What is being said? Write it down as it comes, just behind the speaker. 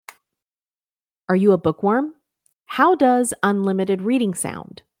Are you a bookworm? How does unlimited reading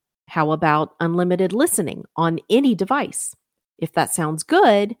sound? How about unlimited listening on any device? If that sounds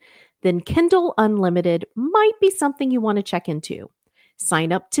good, then Kindle Unlimited might be something you want to check into.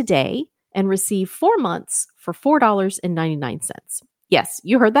 Sign up today and receive 4 months for $4.99. Yes,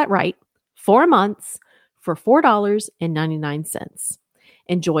 you heard that right. 4 months for $4.99.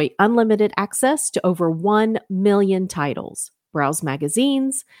 Enjoy unlimited access to over 1 million titles. Browse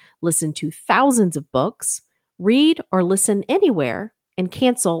magazines, listen to thousands of books, read or listen anywhere, and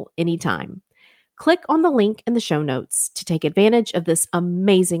cancel anytime. Click on the link in the show notes to take advantage of this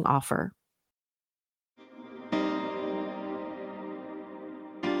amazing offer.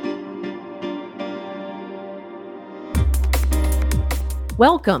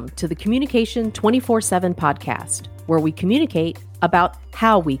 Welcome to the Communication 24/7 podcast, where we communicate about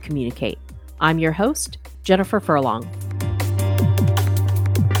how we communicate. I'm your host, Jennifer Furlong.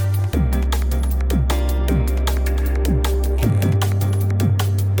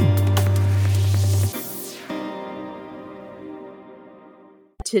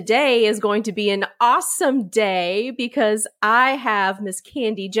 Today is going to be an awesome day because I have Miss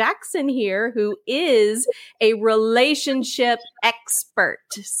Candy Jackson here, who is a relationship expert.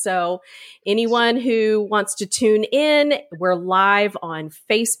 So anyone who wants to tune in, we're live on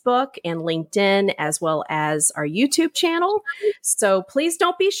Facebook and LinkedIn, as well as our YouTube channel. So please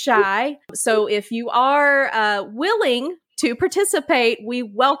don't be shy. So if you are willing to participate, we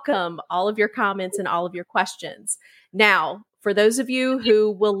welcome all of your comments and all of your questions. Now, for those of you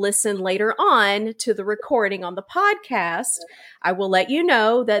who will listen later on to the recording on the podcast, I will let you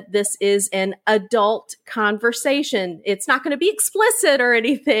know that this is an adult conversation. It's not going to be explicit or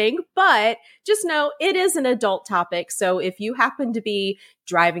anything, but just know it is an adult topic. So if you happen to be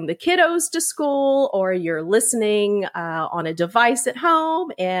driving the kiddos to school or you're listening on a device at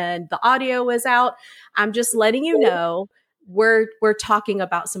home and the audio is out, I'm just letting you know we're talking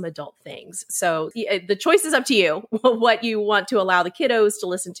about some adult things. So the choice is up to you, what you want to allow the kiddos to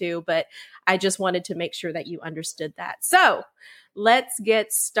listen to, but I just wanted to make sure that you understood that. So let's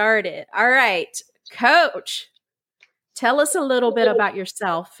get started. All right, Coach, tell us a little bit about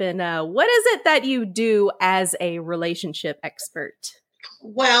yourself and what is it that you do as a relationship expert?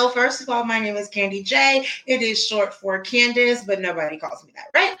 Well, first of all, my name is Candy J. It is short for Candace, but nobody calls me that,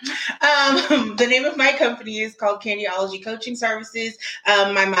 right? The name of my company is called Candyology Coaching Services.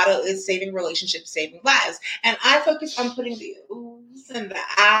 My motto is saving relationships, saving lives. And I focus on putting the oohs and the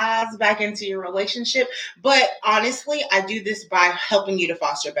ahs back into your relationship. But honestly, I do this by helping you to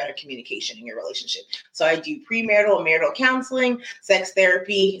foster better communication in your relationship. So I do premarital and marital counseling, sex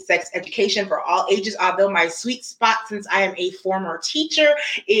therapy, sex education for all ages, although my sweet spot, since I am a former teacher,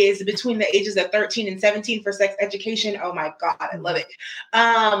 is between the ages of 13 and 17 for sex education. Oh my God, I love it.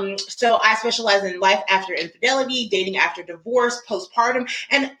 So I specialize in life after infidelity, dating after divorce, postpartum.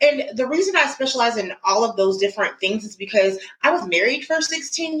 And the reason I specialize in all of those different things is because I was married for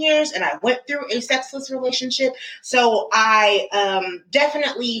 16 years and I went through a sexless relationship. So I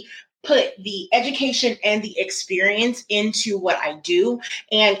definitely put the education and the experience into what I do.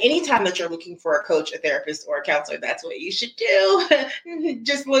 And anytime that you're looking for a coach, a therapist, or a counselor, that's what you should do.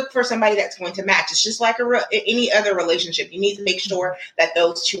 Just look for somebody that's going to match. It's just like any other relationship. You need to make sure that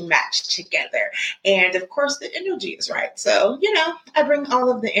those two match together. And of course, the energy is right. So, I bring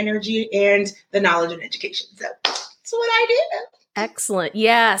all of the energy and the knowledge and education. So that's what I do. Excellent.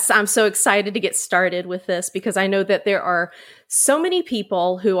 Yes, I'm so excited to get started with this because I know that there are so many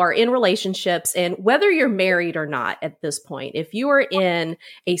people who are in relationships, and whether you're married or not at this point, if you are in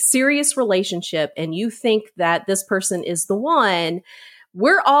a serious relationship and you think that this person is the one,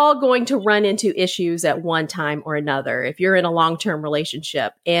 we're all going to run into issues at one time or another if you're in a long-term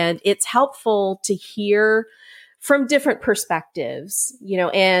relationship. And it's helpful to hear from different perspectives,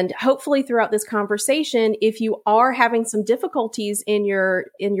 and hopefully throughout this conversation, if you are having some difficulties in your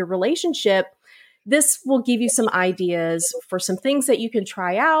relationship, this will give you some ideas for some things that you can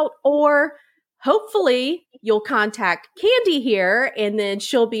try out, or hopefully you'll contact Candy here and then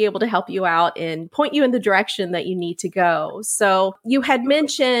she'll be able to help you out and point you in the direction that you need to go. So you had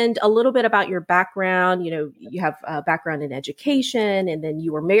mentioned a little bit about your background. You have a background in education and then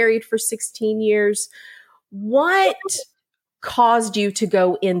you were married for 16 years. What caused you to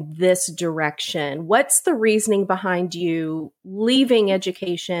go in this direction? What's the reasoning behind you leaving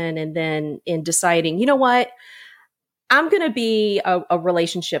education and then in deciding, you know what, I'm going to be a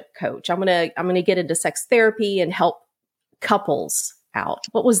relationship coach. I'm going to get into sex therapy and help couples out.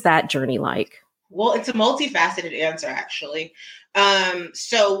 What was that journey like? Well, it's a multifaceted answer, actually.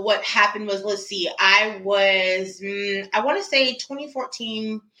 So what happened was, let's see, I was, I want to say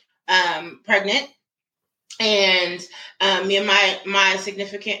 2014, pregnant. And me and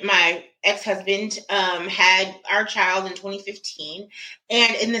my ex-husband had our child in 2015.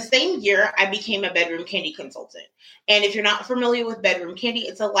 And in the same year, I became a bedroom candy consultant. And if you're not familiar with Bedroom Candy,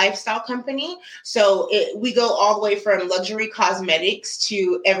 it's a lifestyle company. So we go all the way from luxury cosmetics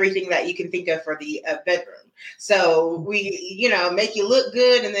to everything that you can think of for the bedroom. So we, make you look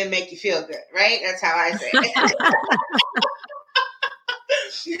good and then make you feel good, right? That's how I say it.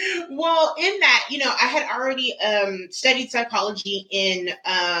 Well, in that, I had already studied psychology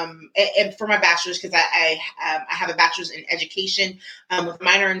for my bachelor's, because I have a bachelor's in education with a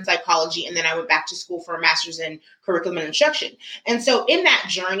minor in psychology, and then I went back to school for a master's in curriculum and instruction. And so in that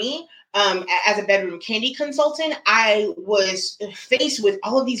journey, as a bedroom candy consultant, I was faced with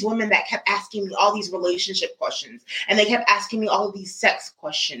all of these women that kept asking me all these relationship questions, and they kept asking me all of these sex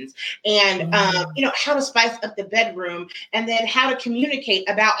questions, and how to spice up the bedroom, and then how to communicate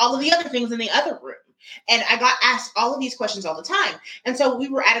about all of the other things in the other room. And I got asked all of these questions all the time. And so we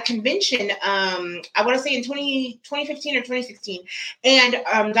were at a convention, I want to say in 2015 or 2016.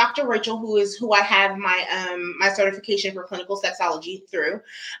 And Dr. Rachel, who I have my certification for clinical sexology through,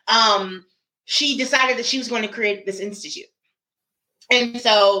 she decided that she was going to create this institute. And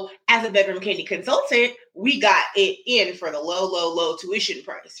so as a bedroom candy consultant, we got it in for the low tuition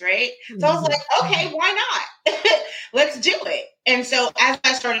price, right? So I was like, okay, why not? Let's do it. And so as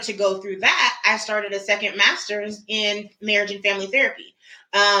I started to go through that, I started a second master's in marriage and family therapy.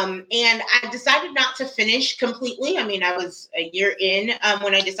 And I decided not to finish completely. I mean, I was a year in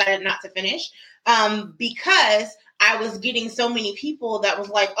when I decided not to finish because I was getting so many people that was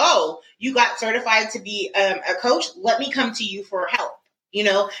like, oh, you got certified to be a coach. Let me come to you for help.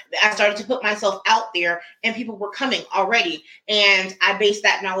 I started to put myself out there, and people were coming already. And I based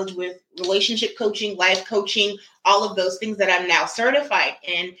that knowledge with relationship coaching, life coaching, all of those things that I'm now certified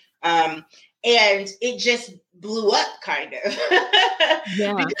in. And it just blew up, kind of.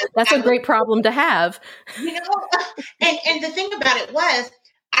 Yeah, that's a great problem to have. And the thing about it was,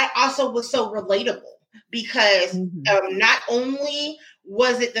 I also was so relatable because not only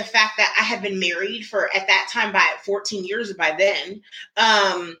was it the fact that I had been married for, at that time, by 14 years by then,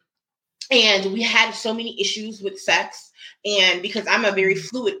 and we had so many issues with sex. And because I'm a very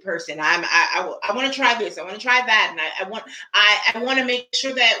fluid person, I want to try this, I want to try that, and I want to make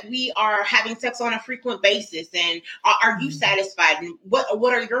sure that we are having sex on a frequent basis. And are you satisfied? And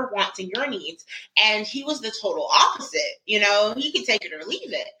what are your wants and your needs? And he was the total opposite. He could take it or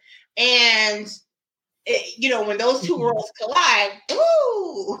leave it. And when those two worlds collide,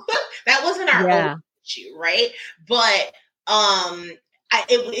 ooh, that wasn't our own issue, right? But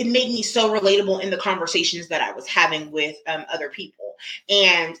it made me so relatable in the conversations that I was having with other people,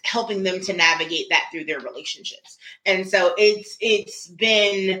 and helping them to navigate that through their relationships. And so it's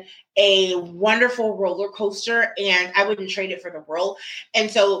been a wonderful roller coaster, and I wouldn't trade it for the world. And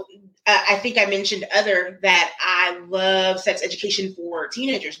so I think I mentioned that I love sex education for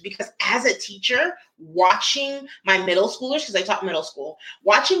teenagers, because as a teacher, watching my middle schoolers, because I taught middle school,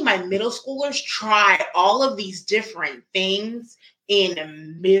 watching my middle schoolers try all of these different things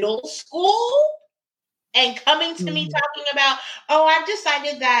in middle school, and coming to me talking about, oh, I've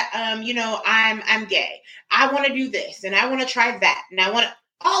decided that, I'm gay. I want to do this, and I want to try that, and I want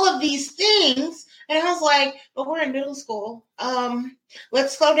all of these things. And I was like, but we're in middle school.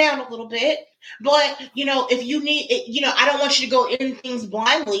 Let's slow down a little bit. But, if you need it, I don't want you to go in things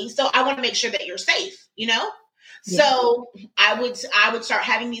blindly. So I want to make sure that you're safe, Yeah. So I would start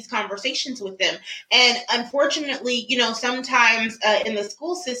having these conversations with them. And unfortunately, sometimes in the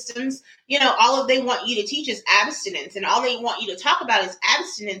school systems, all they want you to teach is abstinence, and all they want you to talk about is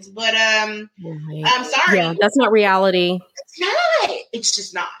abstinence. But I'm sorry. Yeah, that's not reality. It's not. It's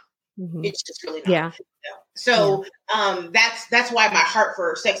just not. It's just really not. Yeah. So that's why my heart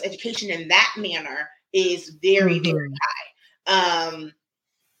for sex education in that manner is very, very high.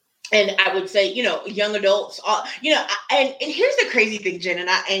 And I would say, young adults, and here's the crazy thing, Jen, and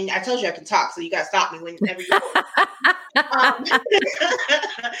I told you I can talk, so you got to stop me whenever you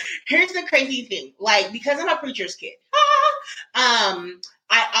here's the crazy thing, because I'm a preacher's kid,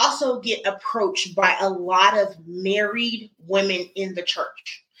 I also get approached by a lot of married women in the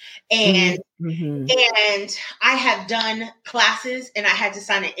church. And I have done classes, and I had to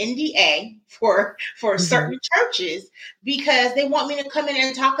sign an NDA for certain churches, because they want me to come in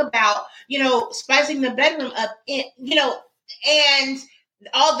and talk about, spicing the bedroom up, and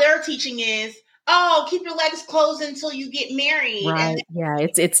all they're teaching is, oh, keep your legs closed until you get married. Right. And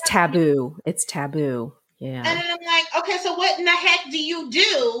it's taboo. It's taboo. Yeah. And then I'm like, okay, so what in the heck do you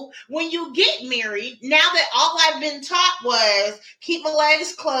do when you get married? Now that all I've been taught was keep my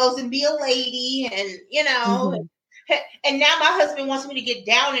legs closed and be a lady and, and now my husband wants me to get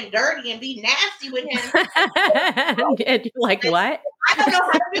down and dirty and be nasty with him. And you're like, what? I don't know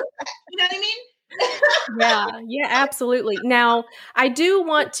how to do that. You know what I mean? Yeah, absolutely. Now, I do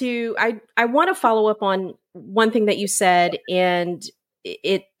want to, I want to follow up on one thing that you said, and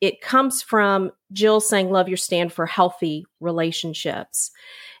it comes from Jill saying, love your stand for healthy relationships.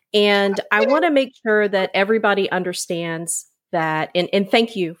 And I want to make sure that everybody understands that, and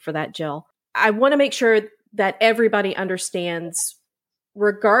thank you for that, Jill. I want to make sure that everybody understands,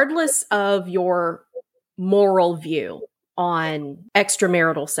 regardless of your moral view on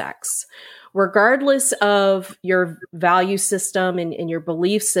extramarital sex, regardless of your value system and your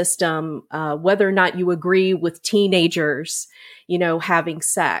belief system, whether or not you agree with teenagers, having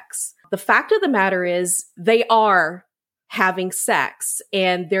sex. The fact of the matter is they are having sex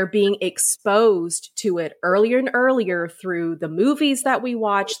and they're being exposed to it earlier and earlier through the movies that we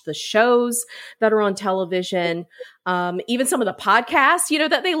watch, the shows that are on television, even some of the podcasts,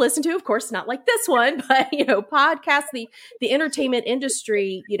 that they listen to, of course, not like this one, but, podcasts, the entertainment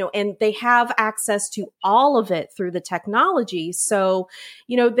industry, and they have access to all of it through the technology. So,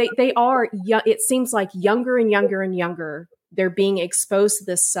 they are, it seems like younger and younger and younger, they're being exposed to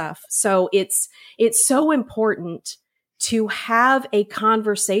this stuff. So it's so important to have a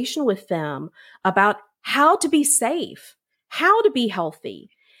conversation with them about how to be safe, how to be healthy.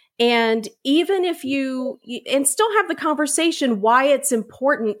 And even if and still have the conversation why it's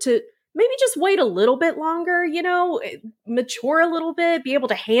important to maybe just wait a little bit longer, mature a little bit, be able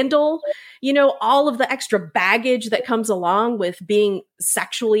to handle, all of the extra baggage that comes along with being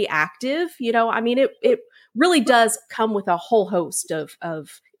sexually active. It really does come with a whole host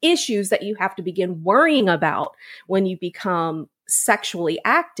of issues that you have to begin worrying about when you become sexually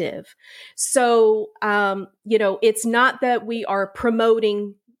active. So, it's not that we are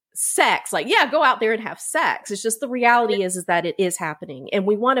promoting sex, like, go out there and have sex. It's just the reality is that it is happening. And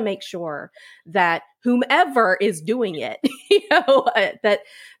we want to make sure that whomever is doing it, that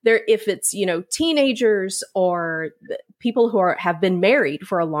if it's, teenagers or people who have been married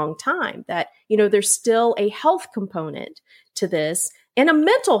for a long time, that, there's still a health component to this and a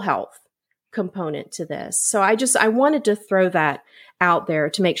mental health component to this. So I wanted to throw that out there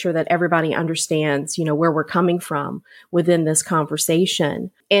to make sure that everybody understands, where we're coming from within this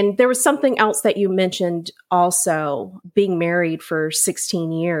conversation. And there was something else that you mentioned also, being married for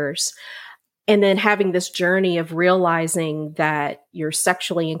 16 years and then having this journey of realizing that you're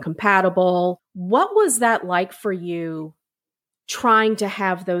sexually incompatible. What was that like for you, trying to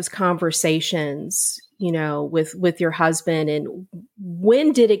have those conversations, with your husband? And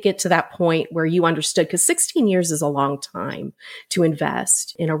when did it get to that point where you understood? Because 16 years is a long time to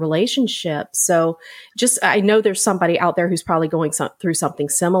invest in a relationship. So I know there's somebody out there who's probably going through something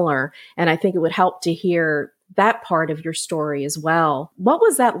similar. And I think it would help to hear that part of your story as well. What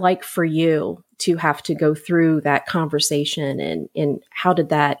was that like for you to have to go through that conversation, and how did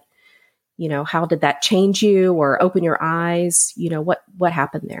that change you or open your eyes? What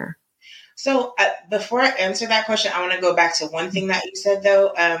happened there? So before I answer that question, I want to go back to one thing that you said,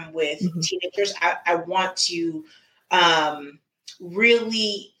 though, with teenagers. I want to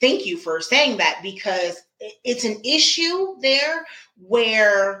really thank you for saying that, because it's an issue there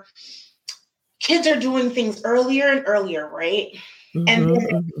where kids are doing things earlier and earlier, right? And then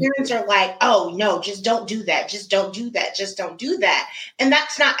the parents are like, oh, no, just don't do that. Just don't do that. Just don't do that. And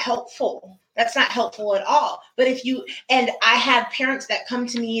that's not helpful. That's not helpful at all. But I have parents that come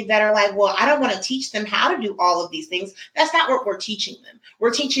to me that are like, well, I don't want to teach them how to do all of these things. That's not what we're teaching them.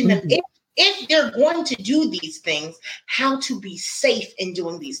 We're teaching them if they're going to do these things, how to be safe in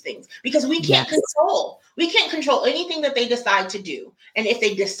doing these things, because we can't control anything that they decide to do. And if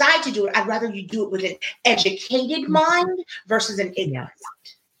they decide to do it, I'd rather you do it with an educated mind versus an ignorant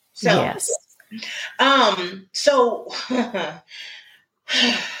mind. So, yes. So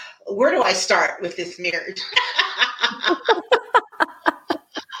where do I start with this marriage?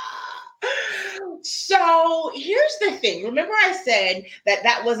 So here's the thing. Remember I said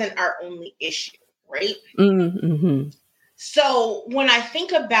that wasn't our only issue, right? Mm-hmm. So when I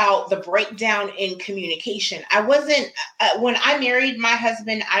think about the breakdown in communication, I wasn't, when I married my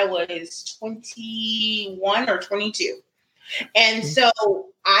husband, I was 21 or 22. And so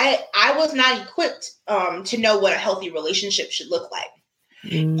I was not equipped to know what a healthy relationship should look like.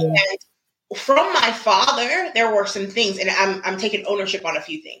 And from my father, there were some things, and I'm taking ownership on a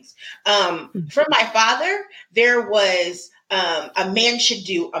few things. From my father, there was a man should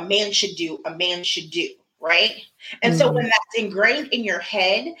do, a man should do, a man should do, right? And so when that's ingrained in your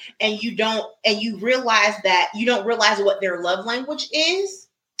head and you realize that you don't realize what their love language is,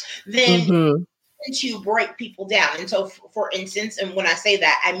 then to break people down. And so for instance, and when I say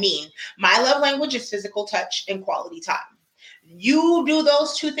that, I mean, my love language is physical touch and quality time. You do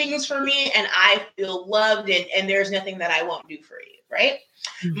those two things for me and I feel loved, and there's nothing that I won't do for you, right?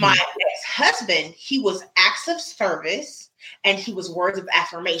 My ex-husband, he was acts of service and he was words of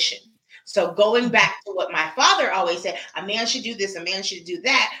affirmation. So going back to what my father always said, a man should do this, a man should do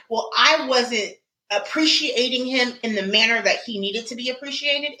that. Well, I wasn't appreciating him in the manner that he needed to be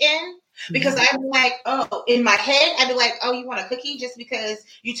appreciated in. Because I'd be like, oh, in my head, I'd be like, oh, you want a cookie just because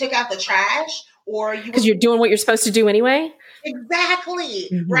you took out the trash, or because you're doing what you're supposed to do anyway. Exactly.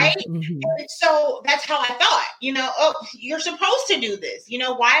 Right. And so that's how I thought, oh, you're supposed to do this.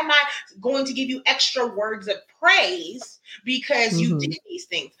 Why am I going to give you extra words of praise because you did these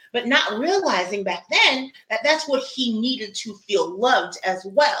things, but not realizing back then that that's what he needed to feel loved as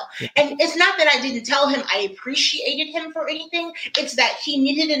well. And it's not that I didn't tell him I appreciated him for anything. It's that he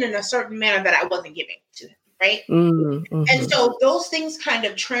needed it in a certain manner that I wasn't giving to him. Right. And so those things kind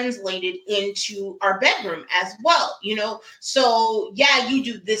of translated into our bedroom as well, So yeah, you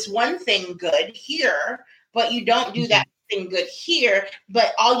do this one thing good here, but you don't do that thing good here.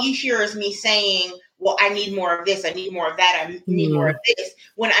 But all you hear is me saying, well, I need more of this. I need more of that. I need more of this,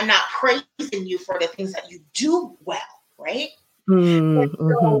 when I'm not praising you for the things that you do well. Right. So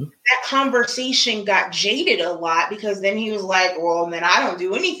that conversation got jaded a lot, because then he was like, well, then I don't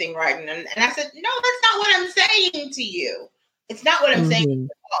do anything right. And I said, no, that's not what I'm saying to you. It's not what I'm saying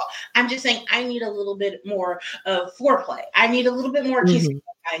at all. I'm just saying I need a little bit more of foreplay. I need a little bit more kissing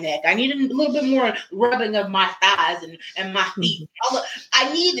on my neck. I need a little bit more rubbing of my thighs and my feet.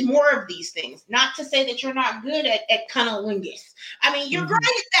 I need more of these things. Not to say that you're not good at cunnilingus. I mean, you're great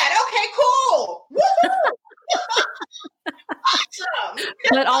at that. Okay, cool. Woo-hoo! Awesome.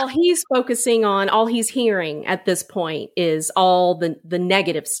 But all he's focusing on, all he's hearing at this point is all the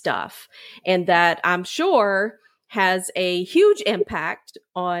negative stuff. And that, I'm sure, has a huge impact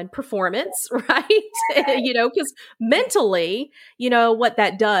on performance, right? Because mentally, what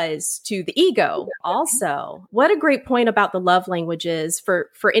that does to the ego also. What a great point about the love languages for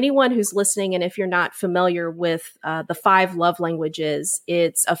anyone who's listening. And if you're not familiar with the 5 love languages,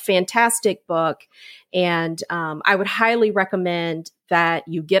 it's a fantastic book. And I would highly recommend that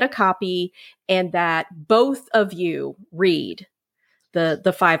you get a copy and that both of you read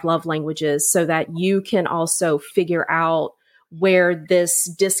the 5 love languages, so that you can also figure out where this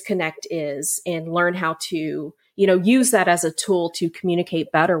disconnect is and learn how to, use that as a tool to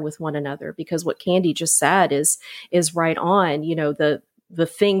communicate better with one another. Because what Candy just said is right on. The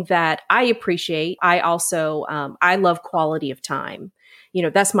thing that I appreciate, I also, I love quality of time.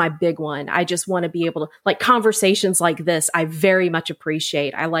 That's my big one. I just want to be able to, like, conversations like this, I very much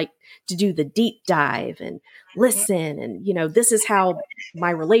appreciate. I like to do the deep dive and listen. And, this is how my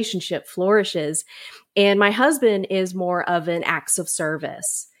relationship flourishes. And my husband is more of an acts of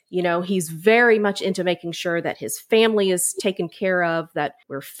service. He's very much into making sure that his family is taken care of, that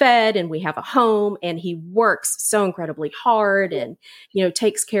we're fed and we have a home, and he works so incredibly hard and,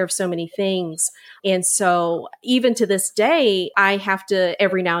 takes care of so many things. And so even to this day, I have to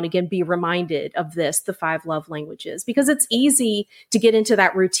every now and again be reminded of the 5 love languages, because it's easy to get into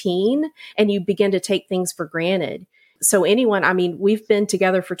that routine and you begin to take things for granted. So we've been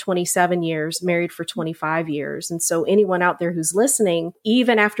together for 27 years, married for 25 years. And so anyone out there who's listening,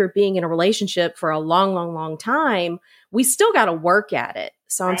 even after being in a relationship for a long, long, long time, we still got to work at it.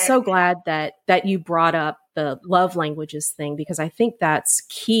 So I'm so glad that you brought up the love languages thing, because I think that's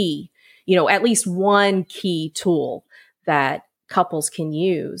key, at least one key tool that couples can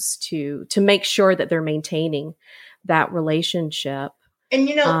use to make sure that they're maintaining that relationship. And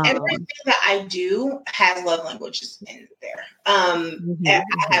everything that I do has love languages in there. I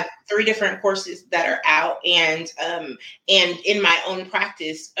have 3 different courses that are out, and in my own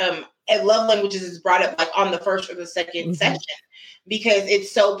practice, love languages is brought up like on the first or the second session, because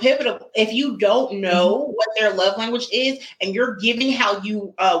it's so pivotal. If you don't know what their love language is and you're giving how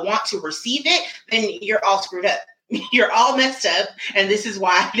you want to receive it, then you're all screwed up. You're all messed up, and this is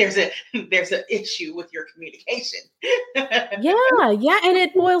why there's an issue with your communication. Yeah, and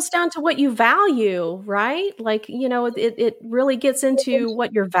it boils down to what you value, right? Like, it really gets into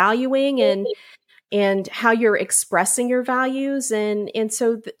what you're valuing and how you're expressing your values, and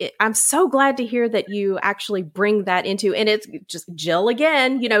so I'm so glad to hear that you actually bring that into. And it's just Jill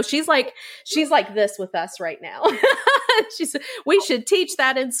again. She's like this with us right now. We should teach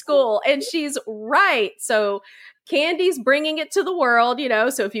that in school, and she's right. So Candy's bringing it to the world,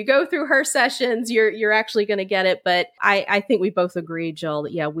 so if you go through her sessions, you're actually going to get it. But I think we both agree, Jill,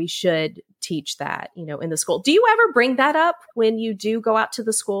 that, yeah, we should teach that, in the school. Do you ever bring that up when you do go out to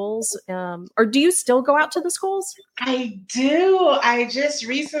the schools? Or do you still go out to the schools? I do. I just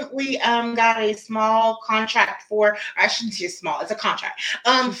recently got a small contract I shouldn't say small, it's a contract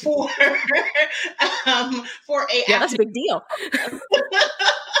for yeah, that's a big deal.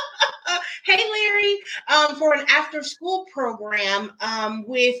 Hey, Larry, for an after-school program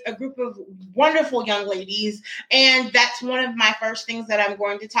with a group of wonderful young ladies. And that's one of my first things that I'm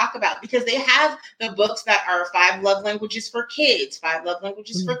going to talk about, because they have the books that are 5 love languages for kids, 5 love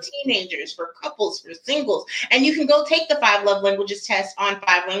languages for teenagers, for couples, for singles. And you can go take the 5 love languages test on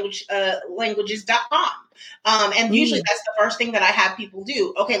 5languages.com. And usually that's the first thing that I have people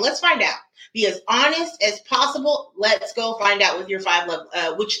do. Okay, let's find out. Be as honest as possible. Let's go find out with your 5 love,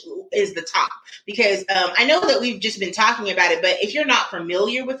 which is the top. Because I know that we've just been talking about it, but if you're not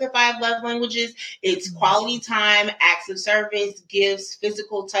familiar with the 5 love languages, it's quality time, acts of service, gifts,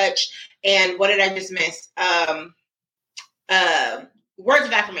 physical touch, and what did I just miss? Words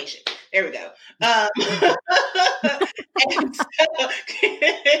of affirmation. There we go.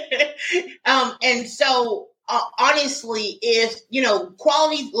 And so honestly, if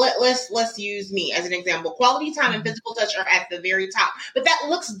quality, let's use me as an example. Quality time and physical touch are at the very top, but that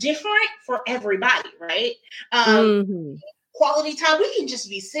looks different for everybody, right? Quality time, we can just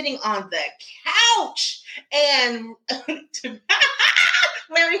be sitting on the couch and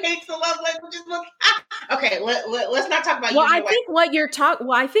Larry hates the love languages book. Okay, let's not talk about. Well, I think what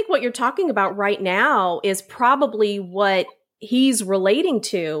you're talking about right now is probably what he's relating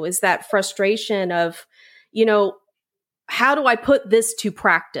to, is that frustration of, how do I put this to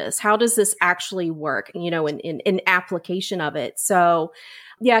practice? How does this actually work? In application of it. So,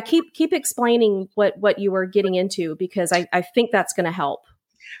 yeah, keep explaining what you were getting into, because I think that's going to help.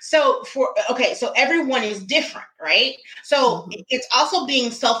 So everyone is different, right? So it's also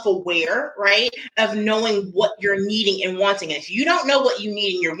being self-aware, right? Of knowing what you're needing and wanting. And if you don't know what you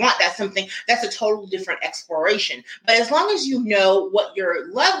need and you want, that's a totally different exploration. But as long as you know what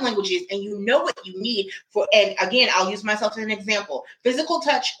your love language is and you know what you need and again, I'll use myself as an example, physical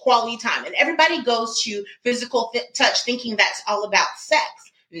touch, quality time. And everybody goes to physical touch thinking that's all about sex.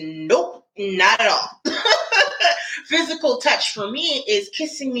 Nope, not at all. Physical touch for me is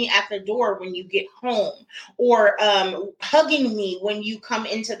kissing me at the door when you get home, or hugging me when you come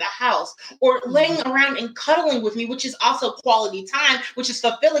into the house, or laying around and cuddling with me, which is also quality time, which is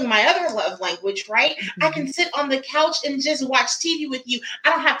fulfilling my other love language, right? I can sit on the couch and just watch TV with you. I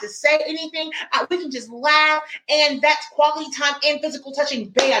don't have to say anything. We can just laugh, and that's quality time and physical touching.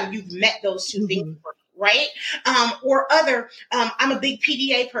 Bam, you've met those two things for me. Right? Or other, I'm a big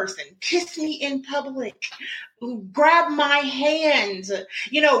PDA person. Kiss me in public. Grab my hand.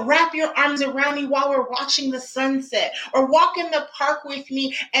 Wrap your arms around me while we're watching the sunset. Or walk in the park with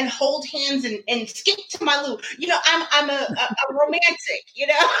me and hold hands and skip to my loo. I'm a romantic,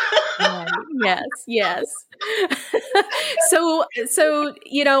 Yes. So,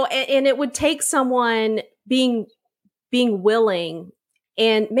 and it would take someone being willing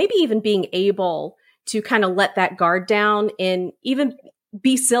and maybe even being able to kind of let that guard down and even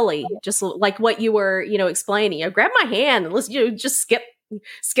be silly, just like what you were, explaining. Grab my hand and let's, just skip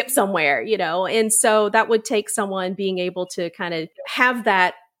somewhere, And so that would take someone being able to kind of have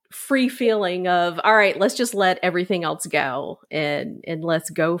that free feeling of, all right, let's just let everything else go and let's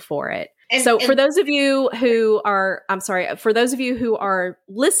go for it. For those of you who are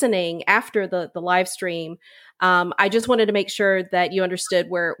listening after the live stream, I just wanted to make sure that you understood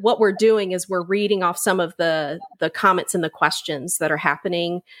what we're doing is we're reading off some of the comments and the questions that are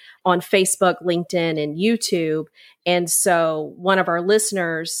happening on Facebook, LinkedIn, and YouTube. And so one of our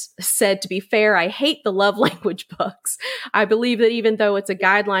listeners said, to be fair, I hate the love language books. I believe that even though it's a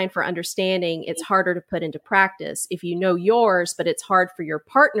guideline for understanding, it's harder to put into practice. If you know yours, but it's hard for your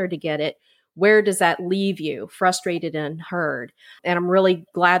partner to get it, where does that leave you? Frustrated and unheard. And I'm really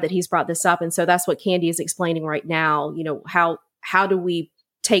glad that he's brought this up. And so that's what Candy is explaining right now. How do we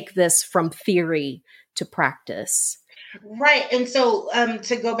take this from theory to practice? Right. And so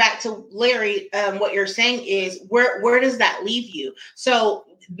to go back to Larry, what you're saying is where does that leave you? So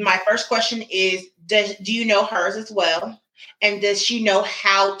my first question is, do you know hers as well? And does she know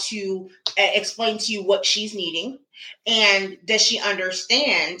how to explain to you what she's needing? And does she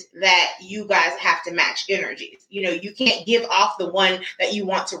understand that you guys have to match energies? You know, you can't give off the one that you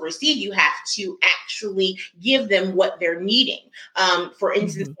want to receive. You have to actually give them what they're needing. For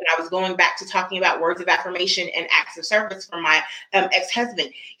instance, when I was going back to talking about words of affirmation and acts of service for my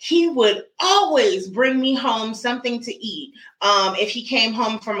ex-husband, he would always bring me home something to eat. If he came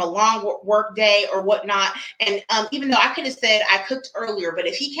home from a long work day or whatnot. And even though I could have said I cooked earlier, but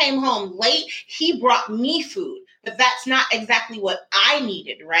if he came home late, he brought me food. But that's not exactly what I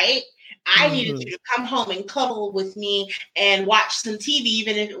needed, right? I needed you to come home and cuddle with me and watch some TV,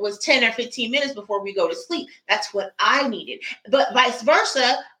 even if it was 10 or 15 minutes before we go to sleep. That's what I needed. But vice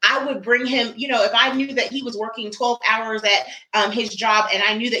versa, I would bring him, you know, if I knew that he was working 12 hours at his job and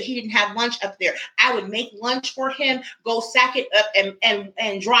I knew that he didn't have lunch up there, I would make lunch for him, go sack it up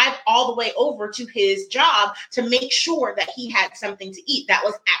and drive all the way over to his job to make sure that he had something to eat. That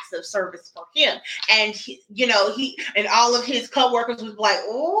was acts of service for him. And he and all of his coworkers was like,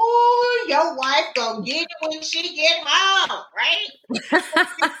 "Oh, your wife gonna get it when she get home," right? Because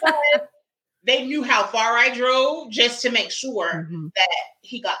they knew how far I drove just to make sure that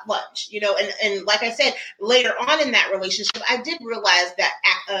he got lunch, you know. And like I said, later on in that relationship, I did realize that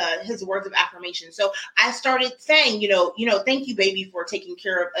his words of affirmation. So I started saying, you know, thank you, baby, for taking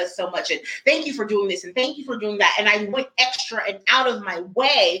care of us so much, and thank you for doing this, and thank you for doing that. And I went extra and out of my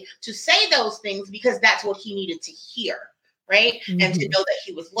way to say those things because that's what he needed to hear, right? And to know that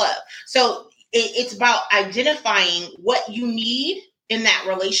he was loved. So it's about identifying what you need in that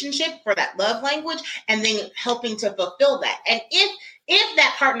relationship for that love language, and then helping to fulfill that. And if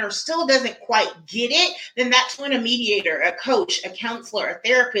that partner still doesn't quite get it, then that's when a mediator, a coach, a counselor, a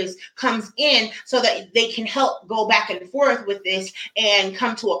therapist comes in so that they can help go back and forth with this and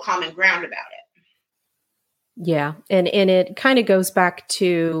come to a common ground about it. Yeah. And it kind of goes back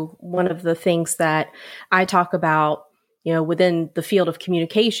to one of the things that I talk about, you know, within the field of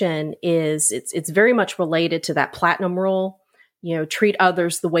communication is it's very much related to that platinum rule. You know, treat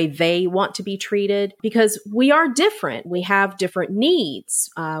others the way they want to be treated, because we are different. We have different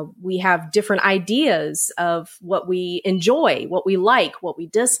needs. We have different ideas of what we enjoy, what we like, what we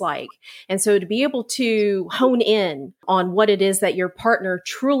dislike. And so to be able to hone in on what it is that your partner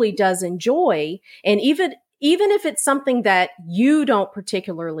truly does enjoy, and even if it's something that you don't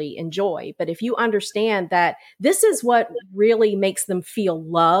particularly enjoy, but if you understand that this is what really makes them feel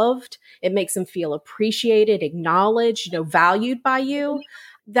loved, it makes them feel appreciated, acknowledged, you know, valued by you,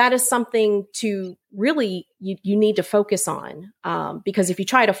 that is something to really, you need to focus on. Because if you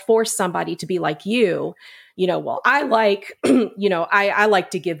try to force somebody to be like you know, well, I like, you know, I like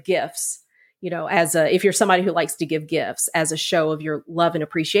to give gifts, you know, if you're somebody who likes to give gifts as a show of your love and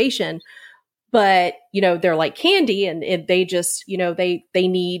appreciation. But, you know, they're like Candy and they just, you know, they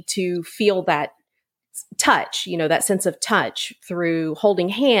need to feel that touch, you know, that sense of touch through holding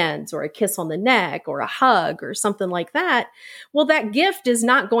hands or a kiss on the neck or a hug or something like that. Well, that gift is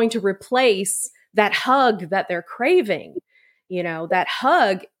not going to replace that hug that they're craving, you know, that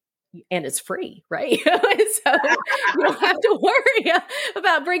hug. And it's free, right? So you don't have to worry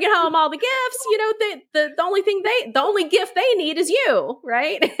about bringing home all the gifts. You know, the only gift they need is you,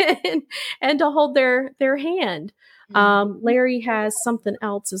 right? and to hold their hand. Larry has something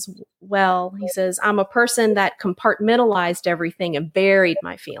else as well. He says, I'm a person that compartmentalized everything and buried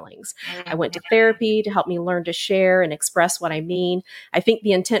my feelings. I went to therapy to help me learn to share and express what I mean. I think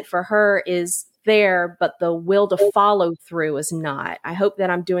the intent for her is there, but the will to follow through is not. I hope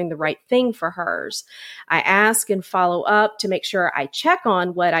that I'm doing the right thing for hers. I ask and follow up to make sure I check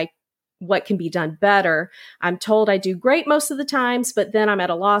on what can be done better. I'm told I do great most of the times, but then I'm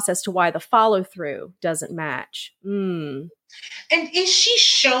at a loss as to why the follow through doesn't match. And is she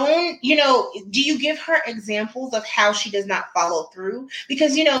shown, you know, do you give her examples of how she does not follow through?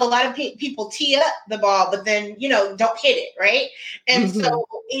 Because, you know, a lot of people tee up the ball, but then, you know, don't hit it, right? And so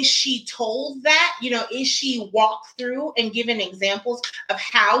is she told that, you know, is she walked through and given examples of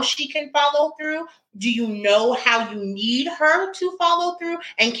how she can follow through? Do you know how you need her to follow through?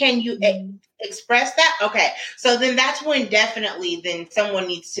 And can you express that? Okay. So then that's when definitely then someone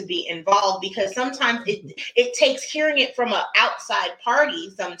needs to be involved, because sometimes it takes hearing it from an outside party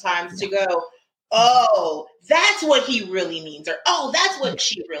sometimes to go, oh, that's what he really means, or oh, that's what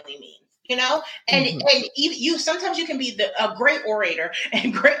she really means. You know, and you sometimes you can be a great orator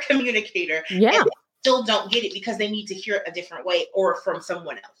and great communicator, and they still don't get it because they need to hear it a different way or from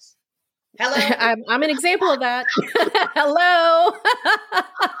someone else. Hello. I'm an example of that. Hello.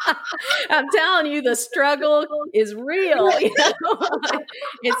 I'm telling you, the struggle is real.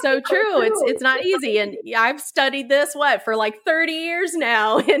 It's so true. It's not easy. And I've studied this, for like 30 years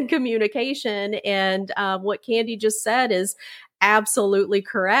now in communication. And what Candy just said is absolutely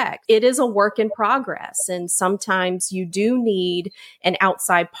correct. It is a work in progress. And sometimes you do need an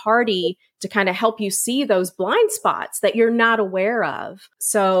outside party to kind of help you see those blind spots that you're not aware of.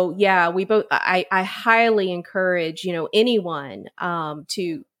 So yeah, I highly encourage, anyone,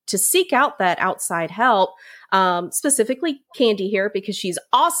 to seek out that outside help, specifically Candy here, because she's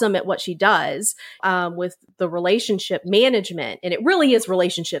awesome at what she does, with the relationship management. And it really is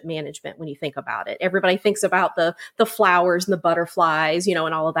relationship management when you think about it. Everybody thinks about the flowers and the butterflies, and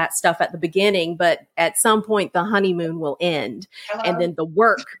all of that stuff at the beginning, but at some point the honeymoon will end. Hello? And then the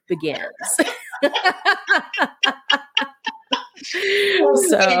work begins.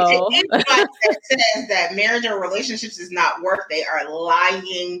 So anybody that says that marriage or relationships is not work, they are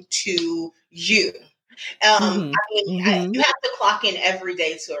lying to you. You have to clock in every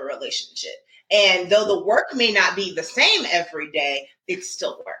day to a relationship. And though the work may not be the same every day, it's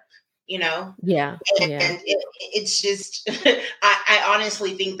still work, Yeah. And it's just, I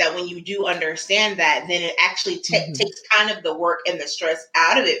honestly think that when you do understand that, then it actually takes kind of the work and the stress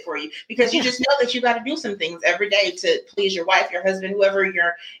out of it for you, because you just know that you got to do some things every day to please your wife, your husband, whoever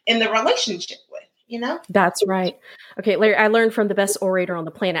you're in the relationship with. That's right. Okay, Larry, I learned from the best orator on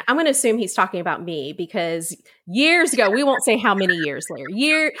the planet. I'm going to assume he's talking about me, because years ago, we won't say how many years,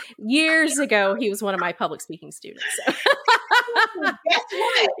 Larry, years ago, he was one of my public speaking students. So. Guess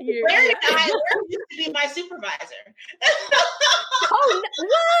what? Larry used to be my supervisor. Oh,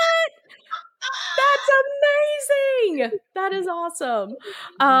 what? That's amazing. That is awesome.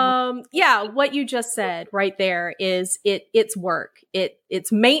 Yeah, what you just said right there is it's work.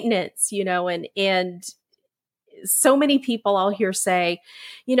 It's maintenance, and so many people I'll hear say,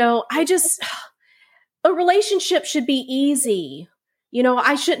 a relationship should be easy.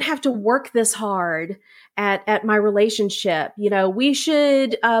 I shouldn't have to work this hard at my relationship. We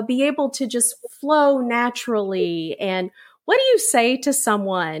should be able to just flow naturally. And what do you say to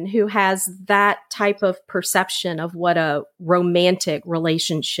someone who has that type of perception of what a romantic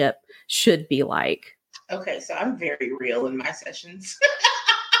relationship should be like? Okay, so I'm very real in my sessions.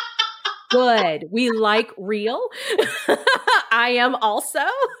 Good. We like real. I am also.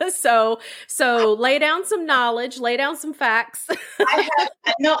 So lay down some knowledge, lay down some facts. I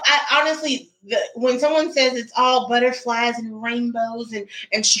honestly, when someone says it's all butterflies and rainbows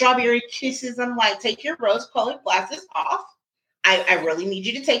and strawberry kisses, I'm like, take your rose-colored glasses off. I really need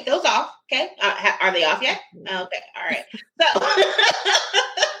you to take those off. Okay. Are they off yet? Okay. All right. So,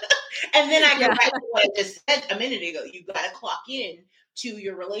 and then I go back to what I just said a minute ago. You got to clock in to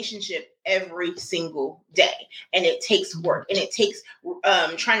your relationship every single day. And it takes work, and it takes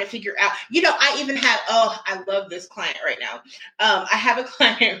trying to figure out, I even have, I love this client right now. I have a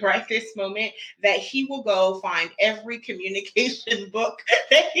client right this moment that he will go find every communication book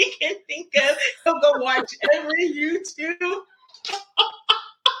that he can think of. He'll go watch every YouTube.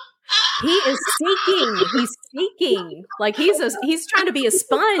 He is seeking. He's seeking. Like he's trying to be a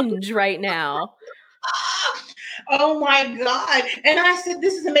sponge right now. Oh my God. And I said,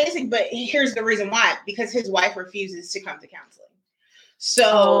 this is amazing. But here's the reason why, because his wife refuses to come to counseling.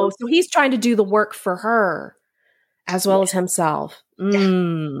 So he's trying to do the work for her as well as himself.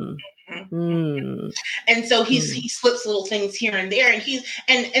 And so he slips little things here and there,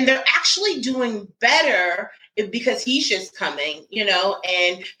 and they're actually doing better because he's just coming,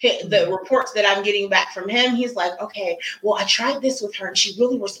 and the reports that I'm getting back from him, he's like, okay, well, I tried this with her and she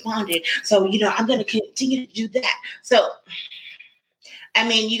really responded. So, I'm going to continue to do that. So, I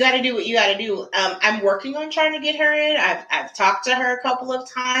mean, you got to do what you got to do. I'm working on trying to get her in. I've talked to her a couple of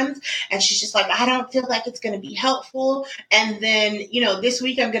times, and she's just like, I don't feel like it's going to be helpful. And then, this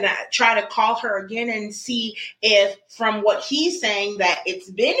week I'm going to try to call her again and see if, from what he's saying, that it's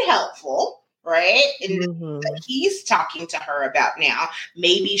been helpful. Right. And that he's talking to her about now,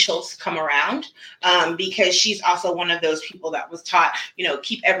 maybe she'll come around, because she's also one of those people that was taught,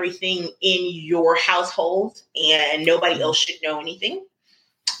 keep everything in your household and nobody else should know anything,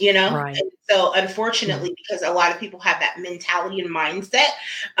 Right. And so unfortunately, because a lot of people have that mentality and mindset,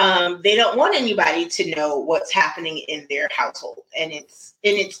 they don't want anybody to know what's happening in their household. And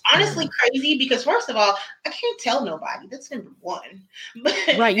it's honestly crazy, because first of all, I can't tell nobody. That's number one.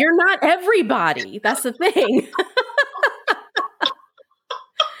 Right. You're not everybody. That's the thing.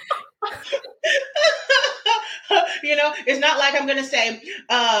 It's not like I'm going to say,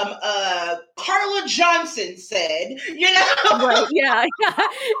 Carla Johnson said, you know? Right. Yeah.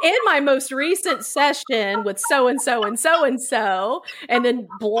 In my most recent session with so and so and so and so, and then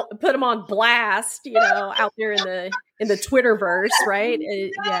put them on blast, out there in the Twitterverse, right?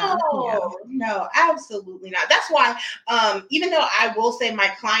 Yeah. No, absolutely not. That's why, even though I will say my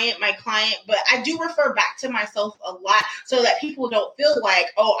client, but I do refer back to myself a lot so that people don't feel like,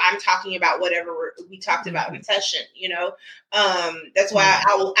 oh, I'm talking about whatever we talked about in session, That's why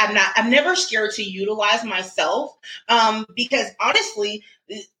I'm never scared to utilize myself, because honestly,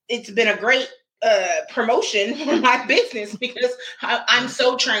 it's been a great promotion for my business because I'm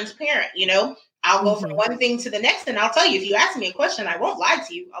so transparent, I'll go from one thing to the next, and I'll tell you. If you ask me a question, I won't lie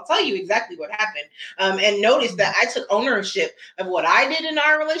to you. I'll tell you exactly what happened. And notice that I took ownership of what I did in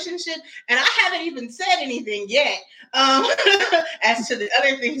our relationship, and I haven't even said anything yet as to the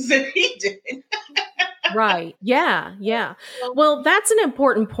other things that he did. Right. Yeah. Yeah. Well, that's an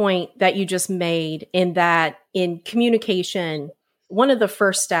important point that you just made, in that in communication, one of the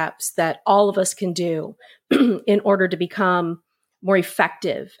first steps that all of us can do in order to become more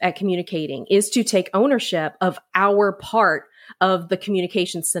effective at communicating is to take ownership of our part of the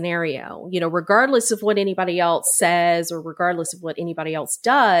communication scenario. Regardless of what anybody else says or regardless of what anybody else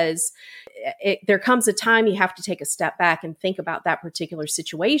does, there comes a time you have to take a step back and think about that particular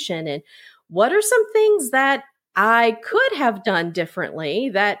situation. And what are some things that I could have done differently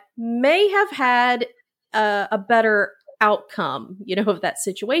that may have had a better outcome, of that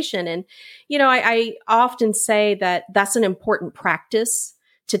situation? And, I often say that that's an important practice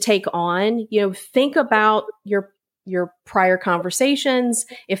to take on. Think about your prior conversations,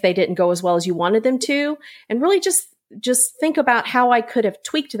 if they didn't go as well as you wanted them to, and really just think about how I could have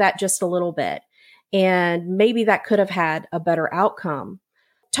tweaked that just a little bit. And maybe that could have had a better outcome.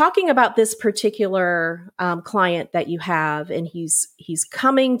 Talking about this particular client that you have, and he's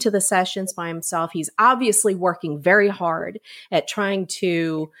coming to the sessions by himself. He's obviously working very hard at trying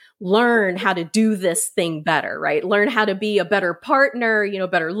to learn how to do this thing better, right? Learn how to be a better partner,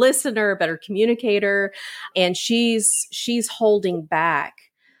 better listener, better communicator. And she's holding back.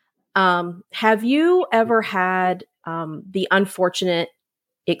 Have you ever had the unfortunate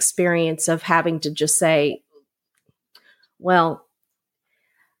experience of having to just say, well,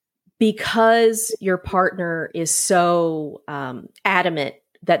 because your partner is so adamant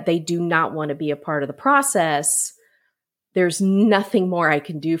that they do not want to be a part of the process, there's nothing more I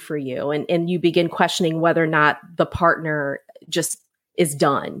can do for you. And you begin questioning whether or not the partner just is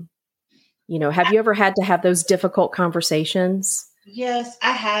done. Have you ever had to have those difficult conversations? Yes,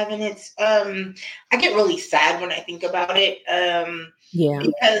 I have. And it's, I get really sad when I think about it.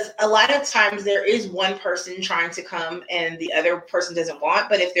 Because a lot of times there is one person trying to come and the other person doesn't want,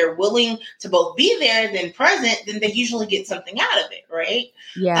 but if they're willing to both be there, then present, then they usually get something out of it. Right.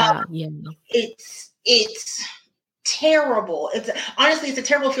 Yeah. It's terrible. It's a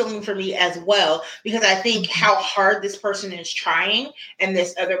terrible feeling for me as well, because I think how hard this person is trying and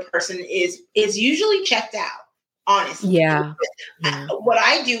this other person is usually checked out. Honestly. Yeah. What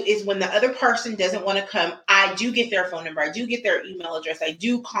I do is when the other person doesn't want to come, I do get their phone number. I do get their email address. I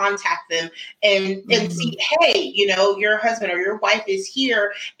do contact them and see, hey, your husband or your wife is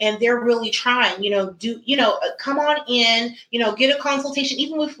here and they're really trying, come on in, get a consultation.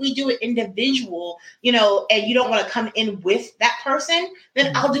 Even if we do it individual, and you don't want to come in with that person,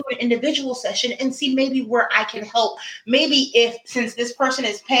 then I'll do an individual session and see maybe where I can help. Maybe since this person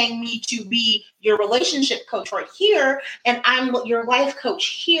is paying me to be your relationship coach right here, and I'm your life coach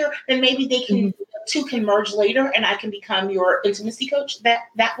here, then maybe they can two can merge later, and I can become your intimacy coach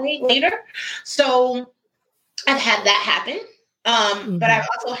that way later. So I've had that happen, but I've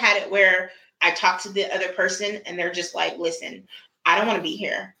also had it where I talk to the other person, and they're just like, "Listen, I don't want to be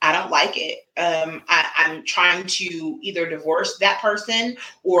here. I don't like it. I'm trying to either divorce that person,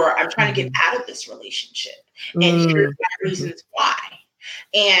 or I'm trying to get out of this relationship, and here's my reasons why."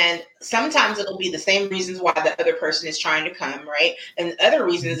 And sometimes it'll be the same reasons why the other person is trying to come, right? And other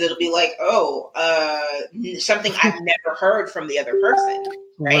reasons it'll be like, something I've never heard from the other person,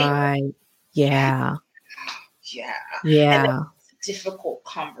 right? Yeah. And that's a difficult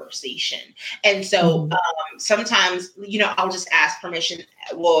conversation. And so sometimes, I'll just ask permission.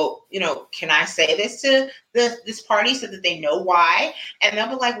 Well, can I say this to this party so that they know why? And they'll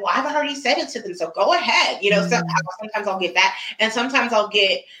be like, well, I've already said it to them, so go ahead. Sometimes I'll get that. And sometimes I'll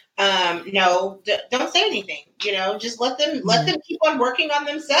get, no, don't say anything, just let them keep on working on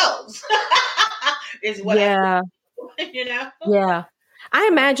themselves is what I Yeah. I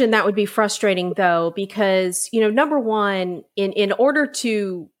imagine that would be frustrating though, because, number one, in order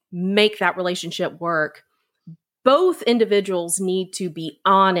to make that relationship work, both individuals need to be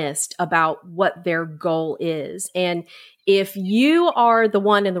honest about what their goal is. And if you are the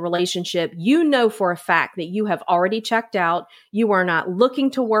one in the relationship, you know for a fact that you have already checked out. You are not looking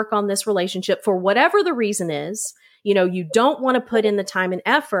to work on this relationship for whatever the reason is. You don't want to put in the time and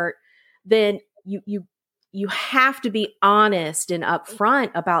effort, then you have to be honest and upfront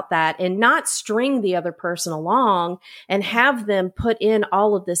about that and not string the other person along and have them put in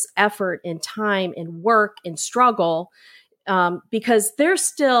all of this effort and time and work and struggle, because they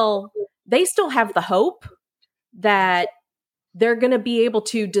still have the hope that they're going to be able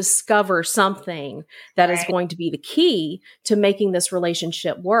to discover something that is going to be the key to making this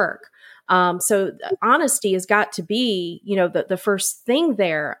relationship work. So honesty has got to be, the first thing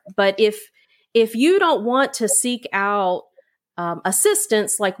there. But if you don't want to seek out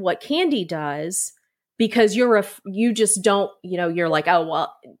assistance like what Candy does, because you just don't, you're like, oh,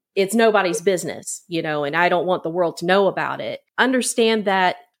 well, it's nobody's business, and I don't want the world to know about it. Understand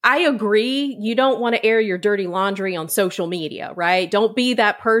that I agree. You don't want to air your dirty laundry on social media, right? Don't be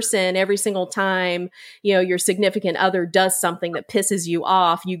that person every single time, your significant other does something that pisses you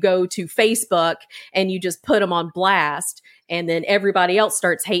off. You go to Facebook and you just put them on blast, and then everybody else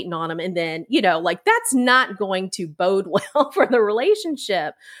starts hating on them. And then, that's not going to bode well for the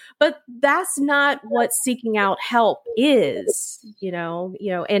relationship. But that's not what seeking out help is,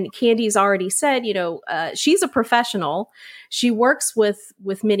 and Candy's already said, she's a professional. She works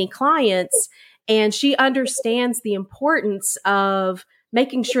with many clients, and she understands the importance of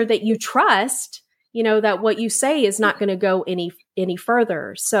making sure that you trust, that what you say is not going to go any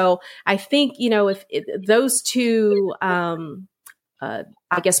further. So I think, if those two,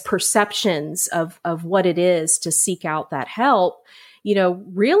 perceptions of what it is to seek out that help,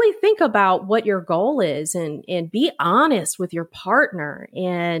 really think about what your goal is and be honest with your partner.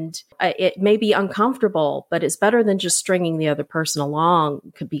 And it may be uncomfortable, but it's better than just stringing the other person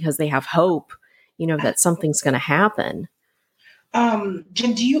along because they have hope, that something's going to happen.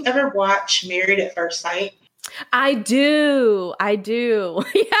 Jen, do you ever watch Married at First Sight? I do.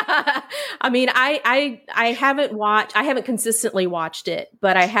 Yeah. I mean, I haven't consistently watched it,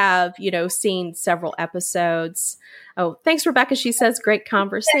 but I have, seen several episodes. Oh, thanks, Rebecca. She says, great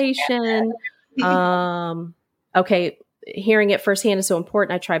conversation. Okay. Hearing it firsthand is so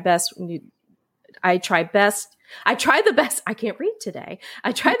important. I try the best. I can't read today.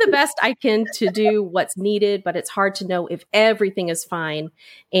 I try the best I can to do what's needed, but it's hard to know if everything is fine.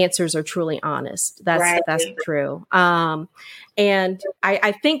 Answers are truly honest. That's true. And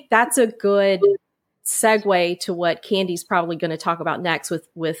I think that's a good segue to what Candy's probably going to talk about next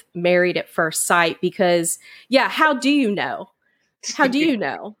with Married at First Sight, because how do you know? How do you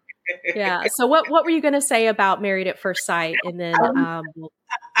know? Yeah. So what were you going to say about Married at First Sight? And then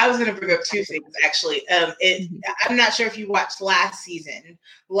I was going to bring up two things, actually. I'm not sure if you watched last season.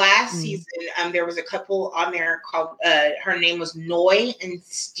 Last season, there was a couple on there called, her name was Noy and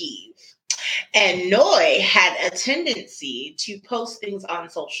Steve. And Noy had a tendency to post things on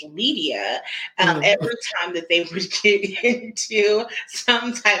social media every time that they would get into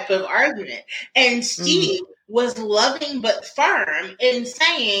some type of argument. And Steve was loving but firm in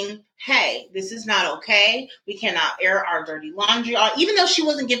saying, hey, this is not okay. We cannot air our dirty laundry. Even though she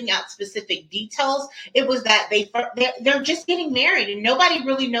wasn't giving out specific details, it was that they're just getting married and nobody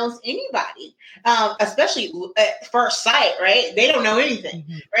really knows anybody, especially at first sight, right? They don't know anything,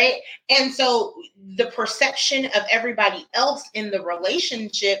 right? And so the perception of everybody else in the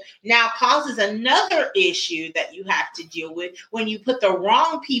relationship now causes another issue that you have to deal with when you put the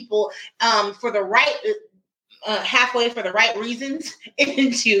wrong people for the right halfway for the right reasons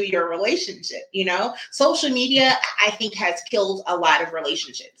into your relationship. Social media, I think, has killed a lot of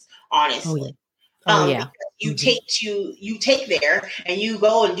relationships, honestly. You take there and you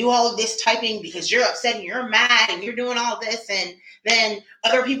go and do all of this typing because you're upset and you're mad and you're doing all this, and then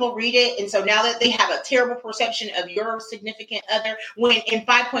other people read it, and so now that they have a terrible perception of your significant other, when in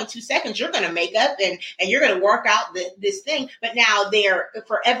 5.2 seconds you're going to make up and you're going to work out this thing, but now they're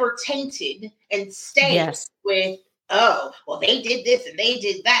forever tainted and stained with, oh, well, they did this and they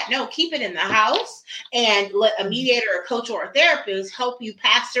did that. No, keep it in the house and let a mediator, a coach, or a therapist help you,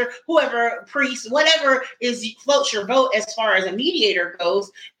 pastor, whoever, priest, whatever floats your boat as far as a mediator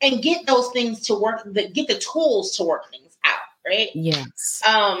goes, and get those things to work, get the tools to work things out, right? Yes.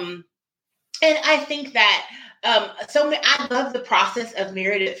 And I think that I love the process of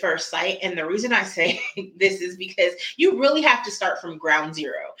Married at First Sight. And the reason I say this is because you really have to start from ground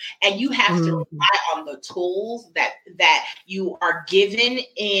zero, and you have to rely on the tools that you are given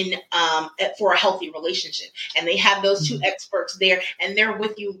in for a healthy relationship. And they have those two experts there, and they're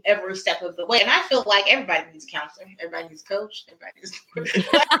with you every step of the way. And I feel like everybody needs a counselor, everybody needs a coach, everybody needs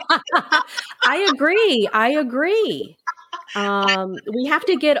I agree. We have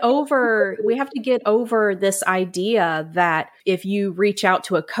to get over this idea that if you reach out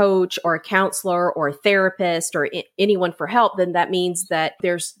to a coach or a counselor or a therapist or anyone for help, then that means that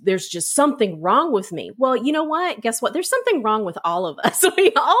there's just something wrong with me. Well, you know what? Guess what? There's something wrong with all of us.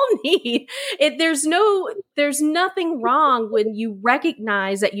 We all need it. There's nothing wrong when you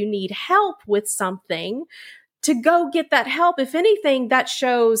recognize that you need help with something, to go get that help. If anything, that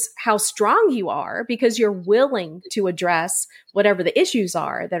shows how strong you are, because you're willing to address whatever the issues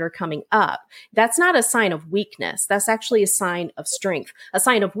are that are coming up. That's not a sign of weakness. That's actually a sign of strength. A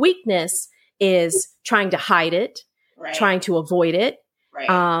sign of weakness is trying to hide it, right, trying to avoid it,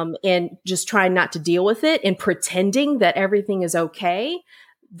 right, and just trying not to deal with it and pretending that everything is okay.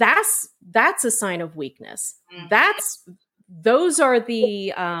 That's a sign of weakness. Those are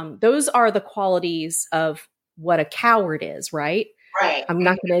the qualities of what a coward is, right? Right. I'm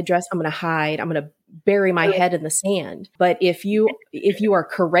not going to address, I'm going to hide, I'm going to bury my head in the sand. But if you are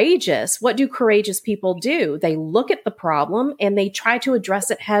courageous, what do courageous people do? They look at the problem and they try to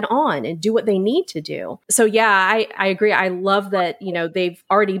address it head on and do what they need to do. So yeah, I agree. I love that, they've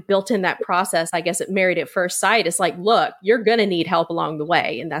already built in that process. I guess at Married at First Sight, it's like, look, you're going to need help along the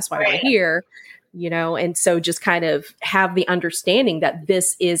way. And that's why we're here. And so just kind of have the understanding that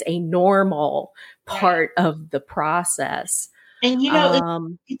this is a normal part of the process. And,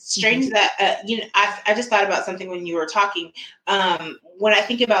 it's strange that, I just thought about something when you were talking. When I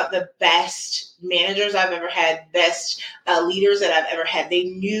think about the best managers I've ever had, best leaders that I've ever had, they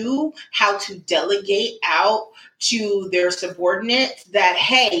knew how to delegate out to their subordinates that,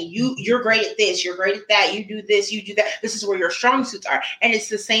 hey, you're great at this, you're great at that, you do this, you do that. This is where your strong suits are. And it's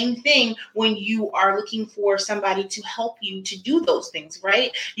the same thing when you are looking for somebody to help you to do those things,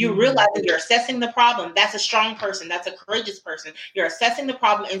 right? You realize that you're assessing the problem. That's a strong person. That's a courageous person. You're assessing the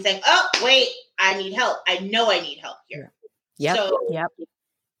problem and saying, oh, wait, I need help. I know I need help here. Yep. So,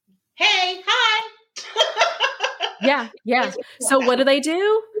 hey, hi. Yeah. So what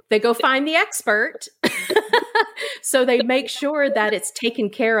do? They go find the expert. So they make sure that it's taken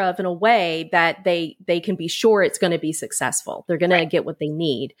care of in a way that they can be sure it's going to be successful. They're going to get what they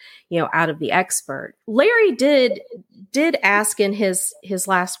need, out of the expert. Larry did ask in his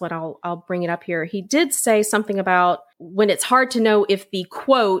last one, I'll bring it up here. He did say something about when it's hard to know if the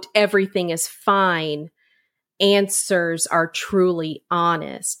quote, everything is fine, answers are truly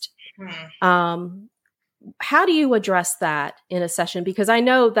honest. How do you address that in a session? Because I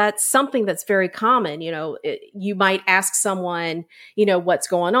know that's something that's very common. You might ask someone, what's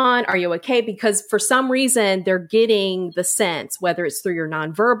going on? Are you okay? Because for some reason they're getting the sense, whether it's through your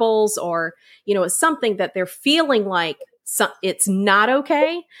nonverbals or, it's something that they're feeling like it's not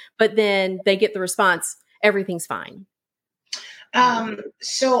okay, but then they get the response, everything's fine.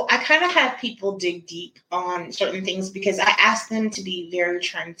 So I kind of have people dig deep on certain things because I ask them to be very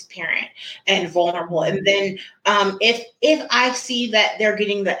transparent and vulnerable. And then, if I see that they're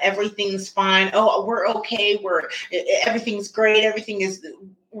getting the everything's fine, oh, we're okay, everything's great, everything is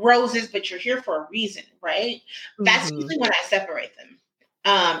roses, but you're here for a reason, right? That's usually when I separate them.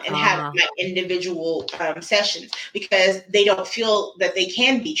 And have my individual sessions because they don't feel that they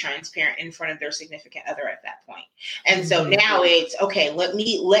can be transparent in front of their significant other at that point. And so now it's okay. Let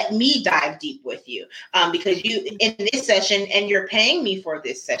me dive deep with you because you in this session and you're paying me for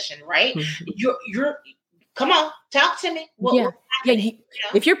this session, right? You're come on, talk to me.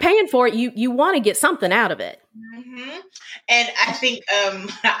 If you're paying for it, you want to get something out of it. And I think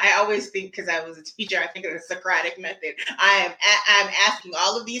I always think because I was a teacher, I think of the Socratic method. I'm asking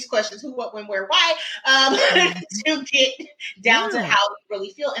all of these questions: who, what, when, where, why, to get down to how you really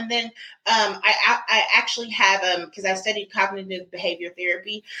feel. And then I actually have because I studied cognitive behavior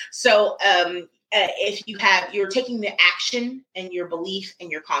therapy, so. If you're taking the action and your belief and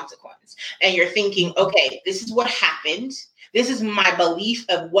your consequence, and you're thinking, okay, this is what happened. This is my belief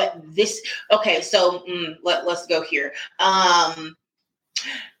of what this. Okay, so let's go here.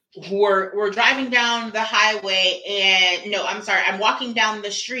 We're driving down the highway, and no, I'm sorry, I'm walking down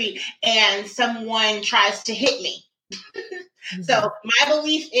the street, and someone tries to hit me. So my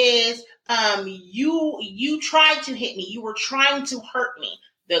belief is, you tried to hit me. You were trying to hurt me.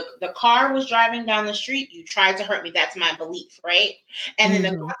 The car was driving down the street. You tried to hurt me. That's my belief, right? And then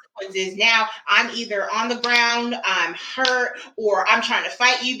the consequence is now I'm either on the ground, I'm hurt, or I'm trying to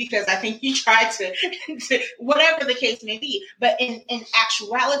fight you because I think you tried to whatever the case may be. But in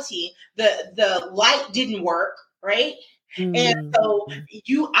actuality, the light didn't work, right? And so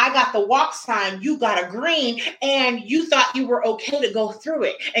I got the walk sign, you got a green, and you thought you were okay to go through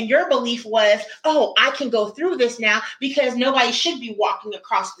it. And your belief was, oh, I can go through this now because nobody should be walking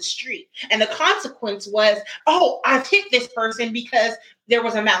across the street. And the consequence was, oh, I've hit this person because there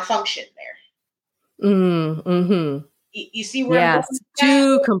was a malfunction there. You see where I'm going?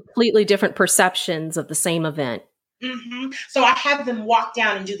 Two completely different perceptions of the same event. So I have them walk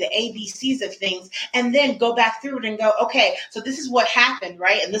down and do the ABCs of things and then go back through it and go, okay, so this is what happened,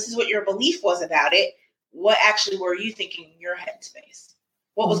 right? And this is what your belief was about it. What actually were you thinking in your headspace?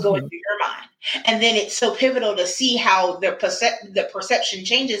 What was going through your mind? And then it's so pivotal to see how the perception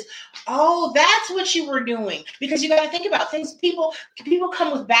changes. Oh, that's what you were doing. Because you got to think about things. People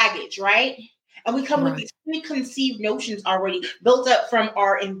come with baggage, right? And we come with these preconceived notions already built up from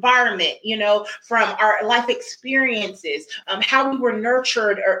our environment, from our life experiences, how we were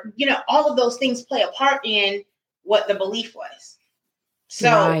nurtured, or, all of those things play a part in what the belief was.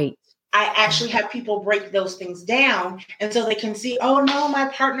 So I actually have people break those things down. And so they can see, oh, no, my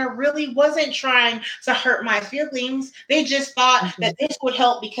partner really wasn't trying to hurt my feelings. They just thought that this would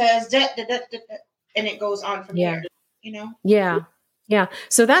help because, and it goes on from there, Yeah.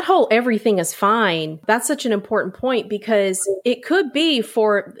 So that whole everything is fine, that's such an important point because it could be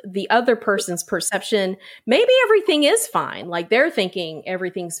for the other person's perception, maybe everything is fine. Like they're thinking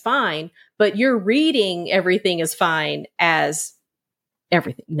everything's fine, but you're reading everything is fine as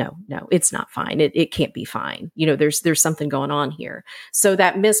everything. No, it's not fine. It can't be fine. There's something going on here. So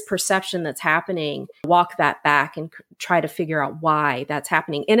that misperception that's happening, walk that back and try to figure out why that's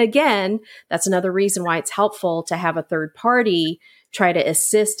happening. And again, that's another reason why it's helpful to have a third party try to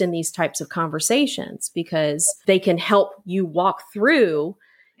assist in these types of conversations because they can help you walk through,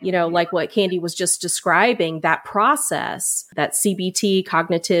 like what Candy was just describing, that process, that CBT,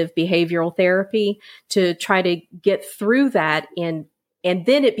 cognitive behavioral therapy, to try to get through that. And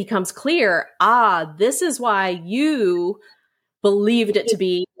then it becomes clear, this is why you believed it to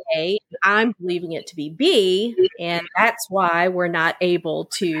be A, I'm believing it to be B, and that's why we're not able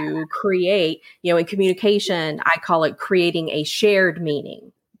to create, in communication, I call it creating a shared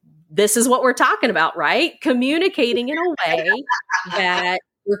meaning. This is what we're talking about, right? Communicating in a way that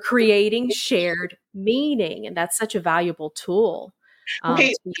we're creating shared meaning. And that's such a valuable tool.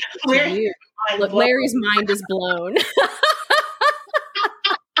 Okay, Look, Larry's mind is blown.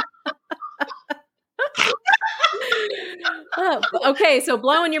 Okay, so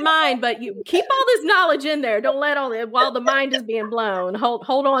blowing your mind, but you keep all this knowledge in there. Don't let all it while the mind is being blown.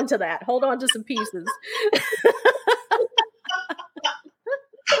 Hold on to that. Hold on to some pieces.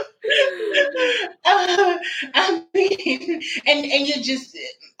 And you just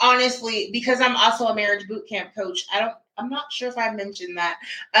honestly, because I'm also a marriage boot camp coach, I'm not sure if I mentioned that.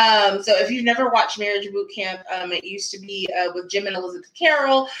 So if you've never watched Marriage Boot Camp, it used to be with Jim and Elizabeth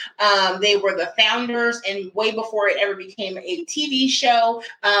Carroll. They were the founders, and way before it ever became a TV show,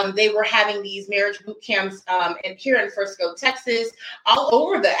 they were having these marriage boot camps here in Frisco, Texas, all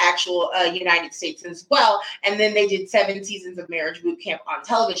over the actual United States as well. And then they did 7 seasons of Marriage Boot Camp on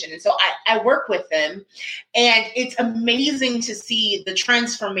television. And so I work with them, and it's amazing to see the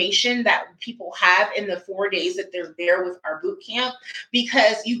transformation that people have in the 4 days that they're there with our boot camp,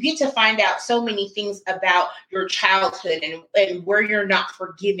 because you get to find out so many things about your childhood and where you're not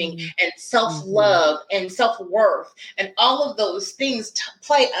forgiving and self-love and self-worth, and all of those things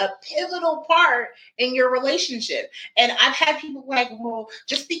play a pivotal part in your relationship. And I've had people like, well,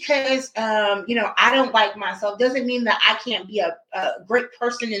 just because I don't like myself doesn't mean that I can't be a great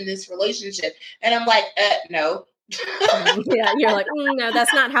person in this relationship. And I'm like, no. Yeah, you're like, no,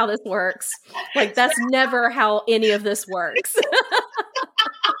 that's not how this works. Like, that's never how any of this works.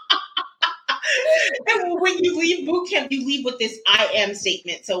 And when you leave boot camp, you leave with this I am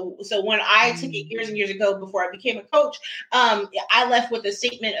statement. So when I took it years and years ago before I became a coach, I left with a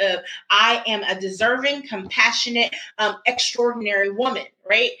statement of I am a deserving, compassionate, extraordinary woman.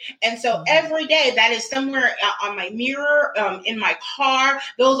 Right. And so every day that is somewhere on my mirror, in my car,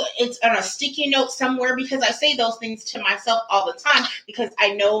 it's on a sticky note somewhere, because I say those things to myself all the time because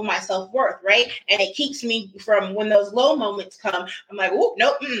I know my self-worth. Right. And it keeps me from, when those low moments come, I'm like, oh,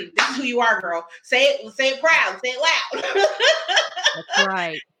 nope, this is who you are, girl. Say it proud, say it loud. That's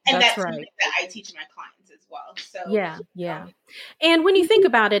right. And that's something that I teach my clients as well. So yeah. And when you think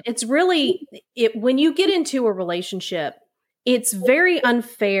about it, it's really when you get into a relationship, it's very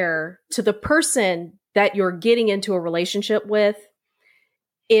unfair to the person that you're getting into a relationship with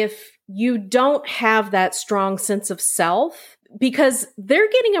if you don't have that strong sense of self, because they're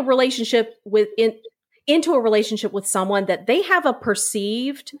getting a relationship into a relationship with someone that they have a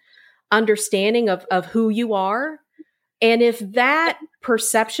perceived understanding of who you are. And if that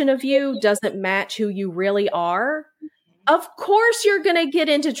perception of you doesn't match who you really are, of course you're going to get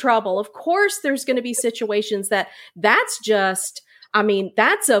into trouble. Of course there's going to be situations that's just, I mean,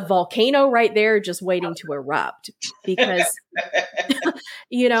 that's a volcano right there just waiting to erupt because,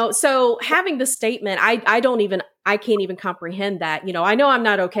 so having the statement, I can't even comprehend that. I know I'm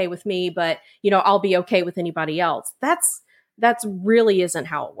not okay with me, but, I'll be okay with anybody else. That's really isn't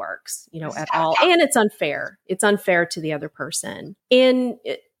how it works, at all. And it's unfair. It's unfair to the other person.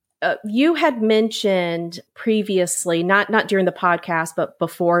 You had mentioned previously, not during the podcast, but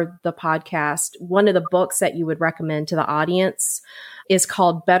before the podcast, one of the books that you would recommend to the audience is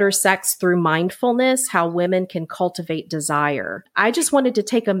called Better Sex Through Mindfulness: How Women Can Cultivate Desire. I just wanted to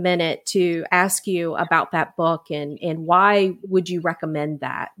take a minute to ask you about that book and why would you recommend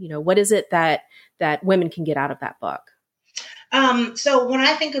that? What is it that women can get out of that book? So when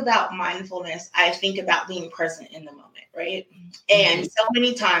I think about mindfulness, I think about being present in the moment, right? And so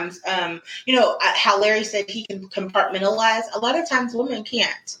many times, how Larry said he can compartmentalize. A lot of times women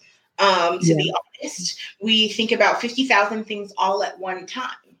can't. To be honest, we think about 50,000 things all at one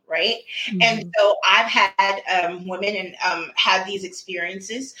time. Right. Mm-hmm. And so I've had women and had these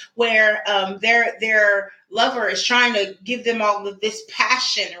experiences where their lover is trying to give them all of this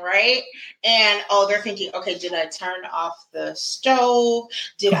passion. Right. And, they're thinking, OK, did I turn off the stove?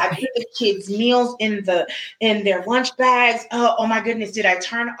 Did I put the kids' meals in their lunch bags? Oh, my goodness. Did I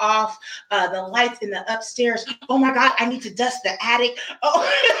turn off the lights in the upstairs? Oh, my God, I need to dust the attic. Oh,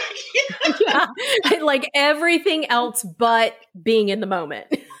 yeah. Like everything else but being in the moment.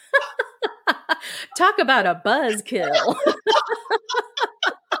 Talk about a buzzkill.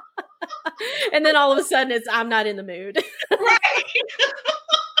 And then all of a sudden I'm not in the mood. Right.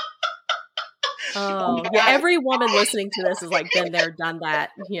 Oh, yeah. Every woman listening to this has been there, done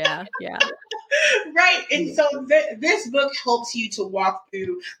that. Yeah. Yeah. Right. And so this book helps you to walk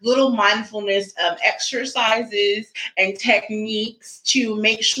through little mindfulness exercises and techniques to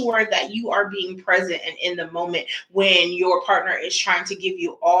make sure that you are being present and in the moment when your partner is trying to give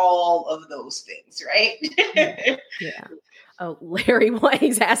you all of those things. Right. Yeah. Oh, Larry,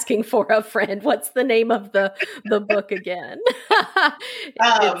 he's asking for a friend. What's the name of the book again? I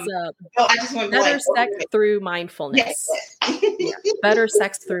just want Better Sex Through Mindfulness. Yes. Yeah. Better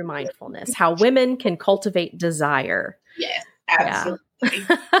Sex Through Mindfulness: How Women Can Cultivate Desire. Yes, absolutely.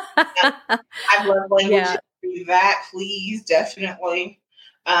 Yeah. I love language. Yeah. Read that, please, definitely.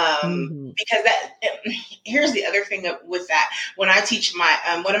 Because here's the other thing with that. When I teach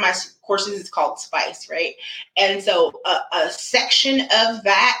one of my courses is called Spice, right? And so a section of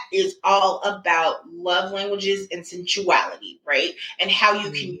that is all about love languages and sensuality, right? And how you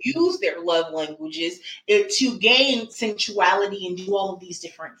can use their love languages to gain sensuality and do all of these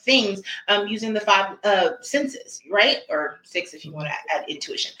different things using the 5 senses, right? Or 6 if you want to add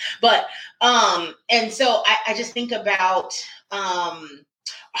intuition. But and so I just think about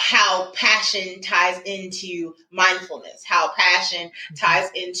how passion ties into mindfulness, how passion ties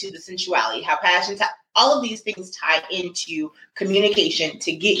into the sensuality, how passion, all of these things tie into communication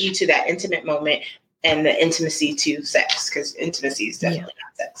to get you to that intimate moment and the intimacy to sex, because intimacy is definitely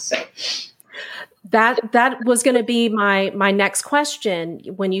not sex. So that was going to be my next question.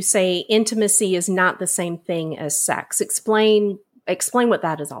 When you say intimacy is not the same thing as sex, explain what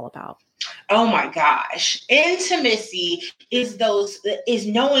that is all about. Oh my gosh. Intimacy is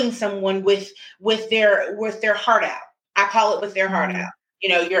knowing someone with their heart out. I call it with their heart out.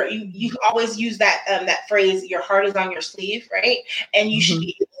 You always use that phrase, your heart is on your sleeve, right? And you should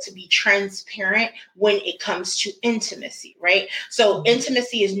be able to be transparent when it comes to intimacy, right? So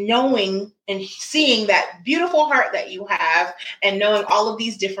intimacy is knowing and seeing that beautiful heart that you have and knowing all of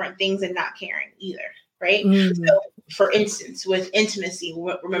these different things and not caring either, right? So for instance, with intimacy,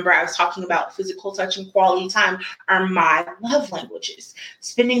 remember I was talking about physical touch and quality time are my love languages.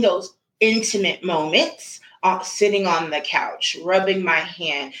 Spending those intimate moments, sitting on the couch, rubbing my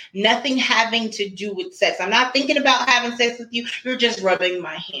hand, nothing having to do with sex. I'm not thinking about having sex with you. You're just rubbing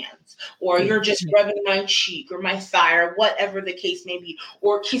my hands, or you're just rubbing my cheek or my thigh, or whatever the case may be,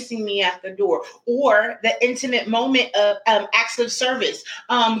 or kissing me at the door, or the intimate moment of acts of service.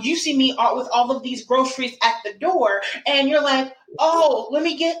 You see me with all of these groceries at the door, and you're like, oh, let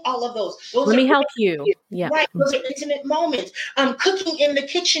me get all of those. Let me help you. Yeah. Right. Those are intimate moments. Cooking in the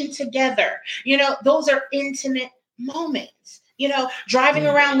kitchen together. Those are intimate moments. Driving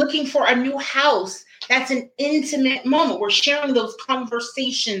around looking for a new house. That's an intimate moment. We're sharing those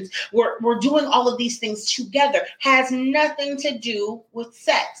conversations. We're doing all of these things together. Has nothing to do with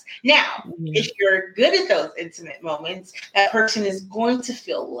sex. Now, if you're good at those intimate moments, that person is going to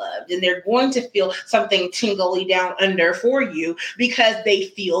feel loved and they're going to feel something tingly down under for you because they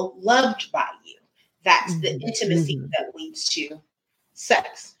feel loved by you. That's the intimacy that leads to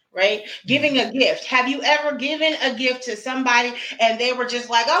sex. Right? Giving a gift. Have you ever given a gift to somebody and they were just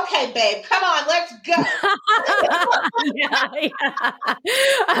like, okay, babe, come on, let's go.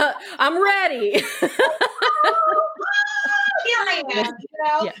 I'm ready. Here I am,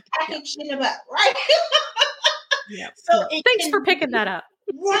 packaged in a butt, right? So thanks for picking that up.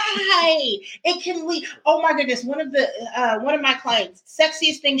 Right. It can lead. Oh my goodness. One of my clients,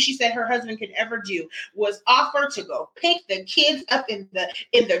 sexiest thing she said her husband could ever do was offer to go pick the kids up in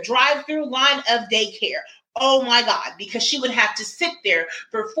the drive-through line of daycare. Oh my God, because she would have to sit there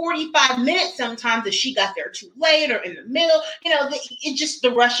for 45 minutes sometimes if she got there too late or in the middle, it's just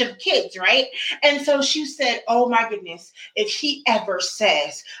the rush of kids, right? And so she said, oh my goodness, if he ever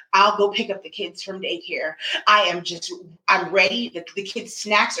says, I'll go pick up the kids from daycare, I'm ready. The kids'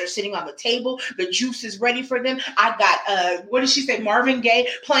 snacks are sitting on the table. The juice is ready for them. I got, what did she say? Marvin Gaye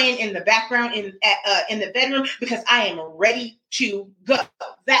playing in the background in the bedroom because I am ready to go.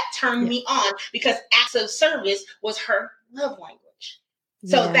 That turned me on because acts of service was her love language.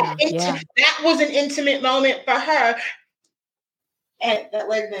 So that was an intimate moment for her, and that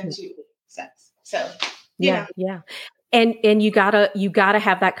led them to sex. So yeah. And you gotta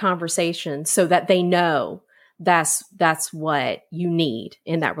have that conversation so that they know that's what you need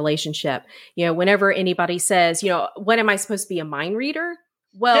in that relationship. Whenever anybody says, what am I supposed to be, a mind reader?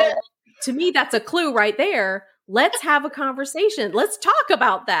 Well, to me, that's a clue right there. Let's have a conversation. Let's talk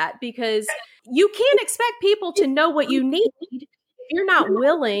about that, because you can't expect people to know what you need if you're not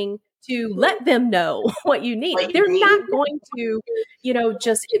willing to let them know what you need. They're not going to,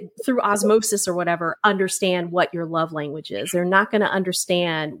 just through osmosis or whatever, understand what your love language is. They're not going to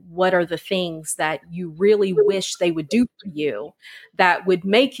understand what are the things that you really wish they would do for you that would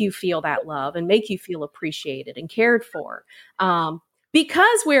make you feel that love and make you feel appreciated and cared for.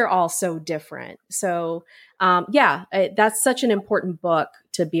 Because we're all so different. So, that's such an important book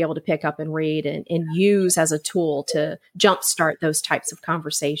to be able to pick up and read and use as a tool to jumpstart those types of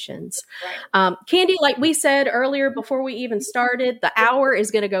conversations. Candy, like we said earlier before we even started, the hour is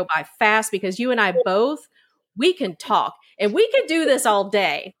going to go by fast because you and I both, we can talk. And we could do this all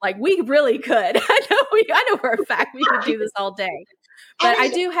day. Like, we really could. I know for a fact we could do this all day. But I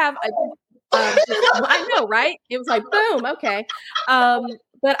do have... I know, right? It was like, boom. Okay.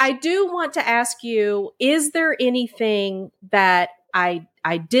 But I do want to ask you, is there anything that I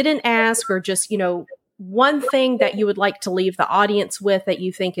didn't ask, or just, one thing that you would like to leave the audience with that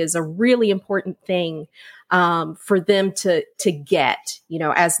you think is a really important thing for them to get,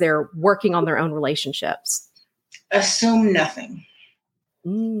 as they're working on their own relationships? Assume nothing.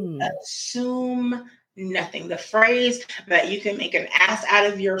 Assume nothing. The phrase that you can make an ass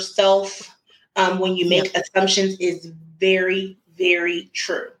out of yourself when you make assumptions is very, very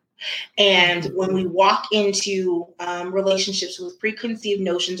true. And when we walk into relationships with preconceived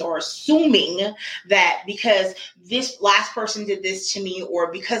notions or assuming that because this last person did this to me,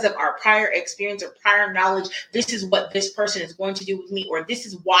 or because of our prior experience or prior knowledge, this is what this person is going to do with me, or this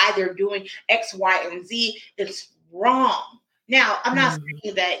is why they're doing X, Y, and Z, it's wrong. Now, I'm not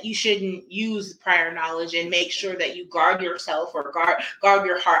saying that you shouldn't use prior knowledge and make sure that you guard yourself or guard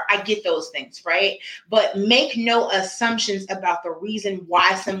your heart. I get those things, right? But make no assumptions about the reason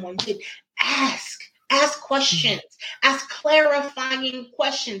why someone did. Ask questions, ask clarifying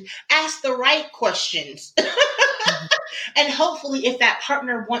questions, ask the right questions. And hopefully, if that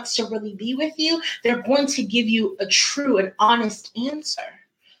partner wants to really be with you, they're going to give you a true and honest answer.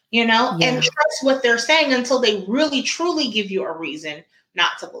 And trust what they're saying until they really, truly give you a reason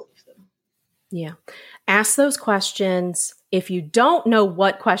not to believe them. Yeah. Ask those questions. If you don't know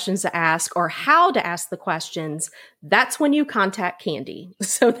what questions to ask or how to ask the questions, that's when you contact Candy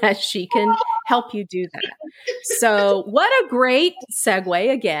so that she can help you do that. So what a great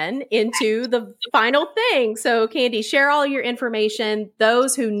segue again into the final thing. So Candy, share all your information.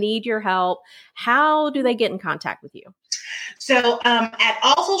 Those who need your help, how do they get in contact with you? So at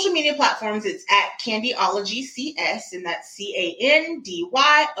all social media platforms, it's at Candyology CS, and that's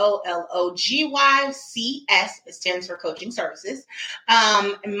CandyOlogYCS. It stands for Coaching Services.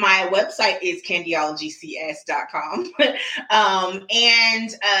 My website is candyologycs.com.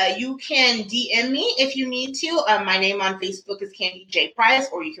 And you can DM me if you need to. My name on Facebook is Candy J Price,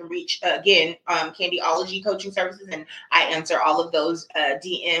 or you can reach, again, Candyology Coaching Services, and I answer all of those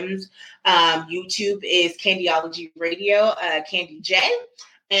DMs. YouTube is Candyology Radio, Candy J.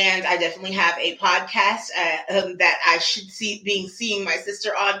 And I definitely have a podcast that I should seeing my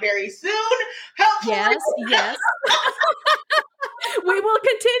sister on very soon. Hopefully. Yes. We will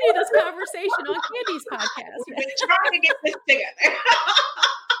continue this conversation on Candy's podcast. We've been trying to get this together.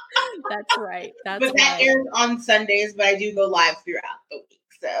 That's right. But that airs on Sundays, but I do go live throughout the week.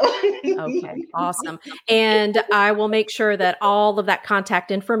 So okay, awesome. And I will make sure that all of that contact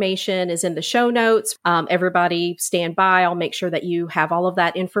information is in the show notes. Everybody stand by. I'll make sure that you have all of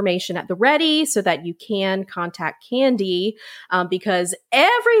that information at the ready so that you can contact Candy, because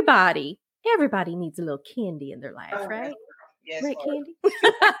everybody needs a little candy in their life, right? Yes, right, Lord. Candy?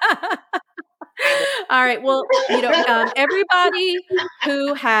 All right. Well, everybody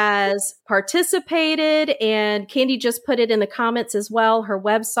who has participated, and Candy just put it in the comments as well, her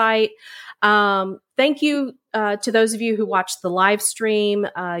website. Thank you to those of you who watched the live stream.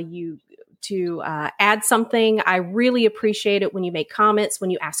 To add something. I really appreciate it when you make comments,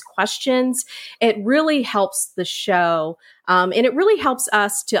 when you ask questions. It really helps the show. And it really helps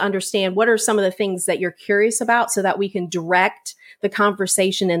us to understand what are some of the things that you're curious about so that we can direct the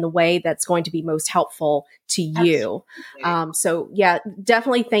conversation in the way that's going to be most helpful to you. So yeah,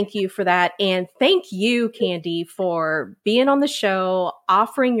 definitely thank you for that. And thank you, Candy, for being on the show,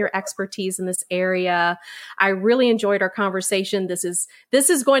 offering your expertise in this area. I really enjoyed our conversation. This is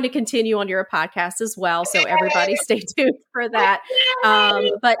going to continue on your podcast as well. So everybody stay tuned for that.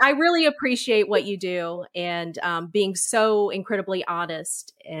 But I really appreciate what you do, and being so incredibly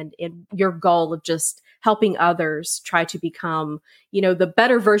honest, and your goal of just helping others try to become, the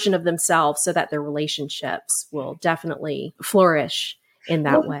better version of themselves so that their relationships will definitely flourish in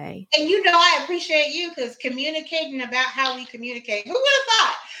that way. And I appreciate you, because communicating about how we communicate, who would have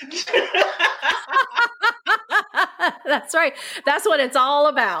thought? That's right. That's what it's all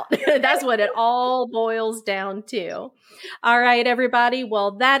about. That's what it all boils down to. All right, everybody.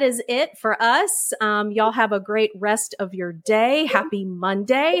 Well, that is it for us. Y'all have a great rest of your day. Happy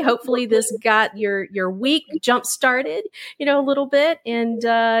Monday. Hopefully this got your week jump started, a little bit, and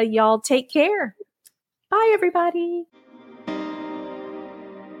y'all take care. Bye, everybody.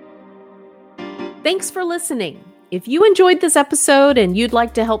 Thanks for listening. If you enjoyed this episode and you'd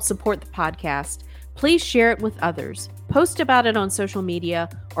like to help support the podcast, please share it with others, post about it on social media,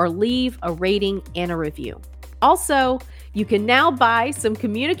 or leave a rating and a review. Also, you can now buy some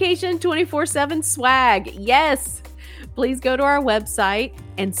Communication 24/7 swag. Yes! Please go to our website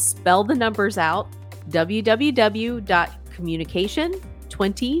and spell the numbers out,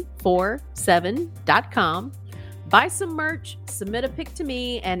 www.communication247.com. Buy some merch, submit a pic to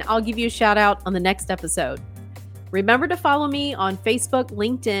me, and I'll give you a shout out on the next episode. Remember to follow me on Facebook,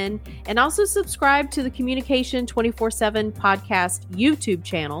 LinkedIn, and also subscribe to the Communication 24/7 podcast YouTube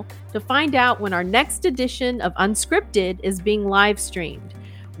channel to find out when our next edition of Unscripted is being live streamed.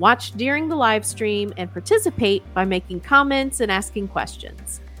 Watch during the live stream and participate by making comments and asking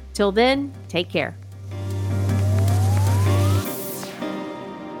questions. Till then, take care.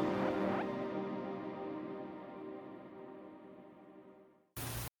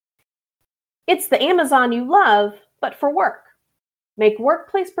 It's the Amazon you love, but for work. Make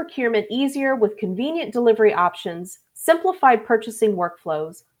workplace procurement easier with convenient delivery options, simplified purchasing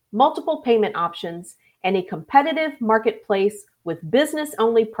workflows, multiple payment options, and a competitive marketplace with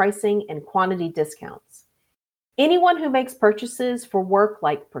business-only pricing and quantity discounts. Anyone who makes purchases for work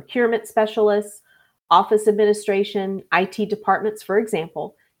like procurement specialists, office administration, IT departments, for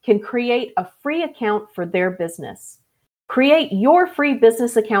example, can create a free account for their business. Create your free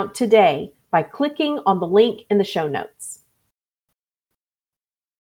business account today by clicking on the link in the show notes.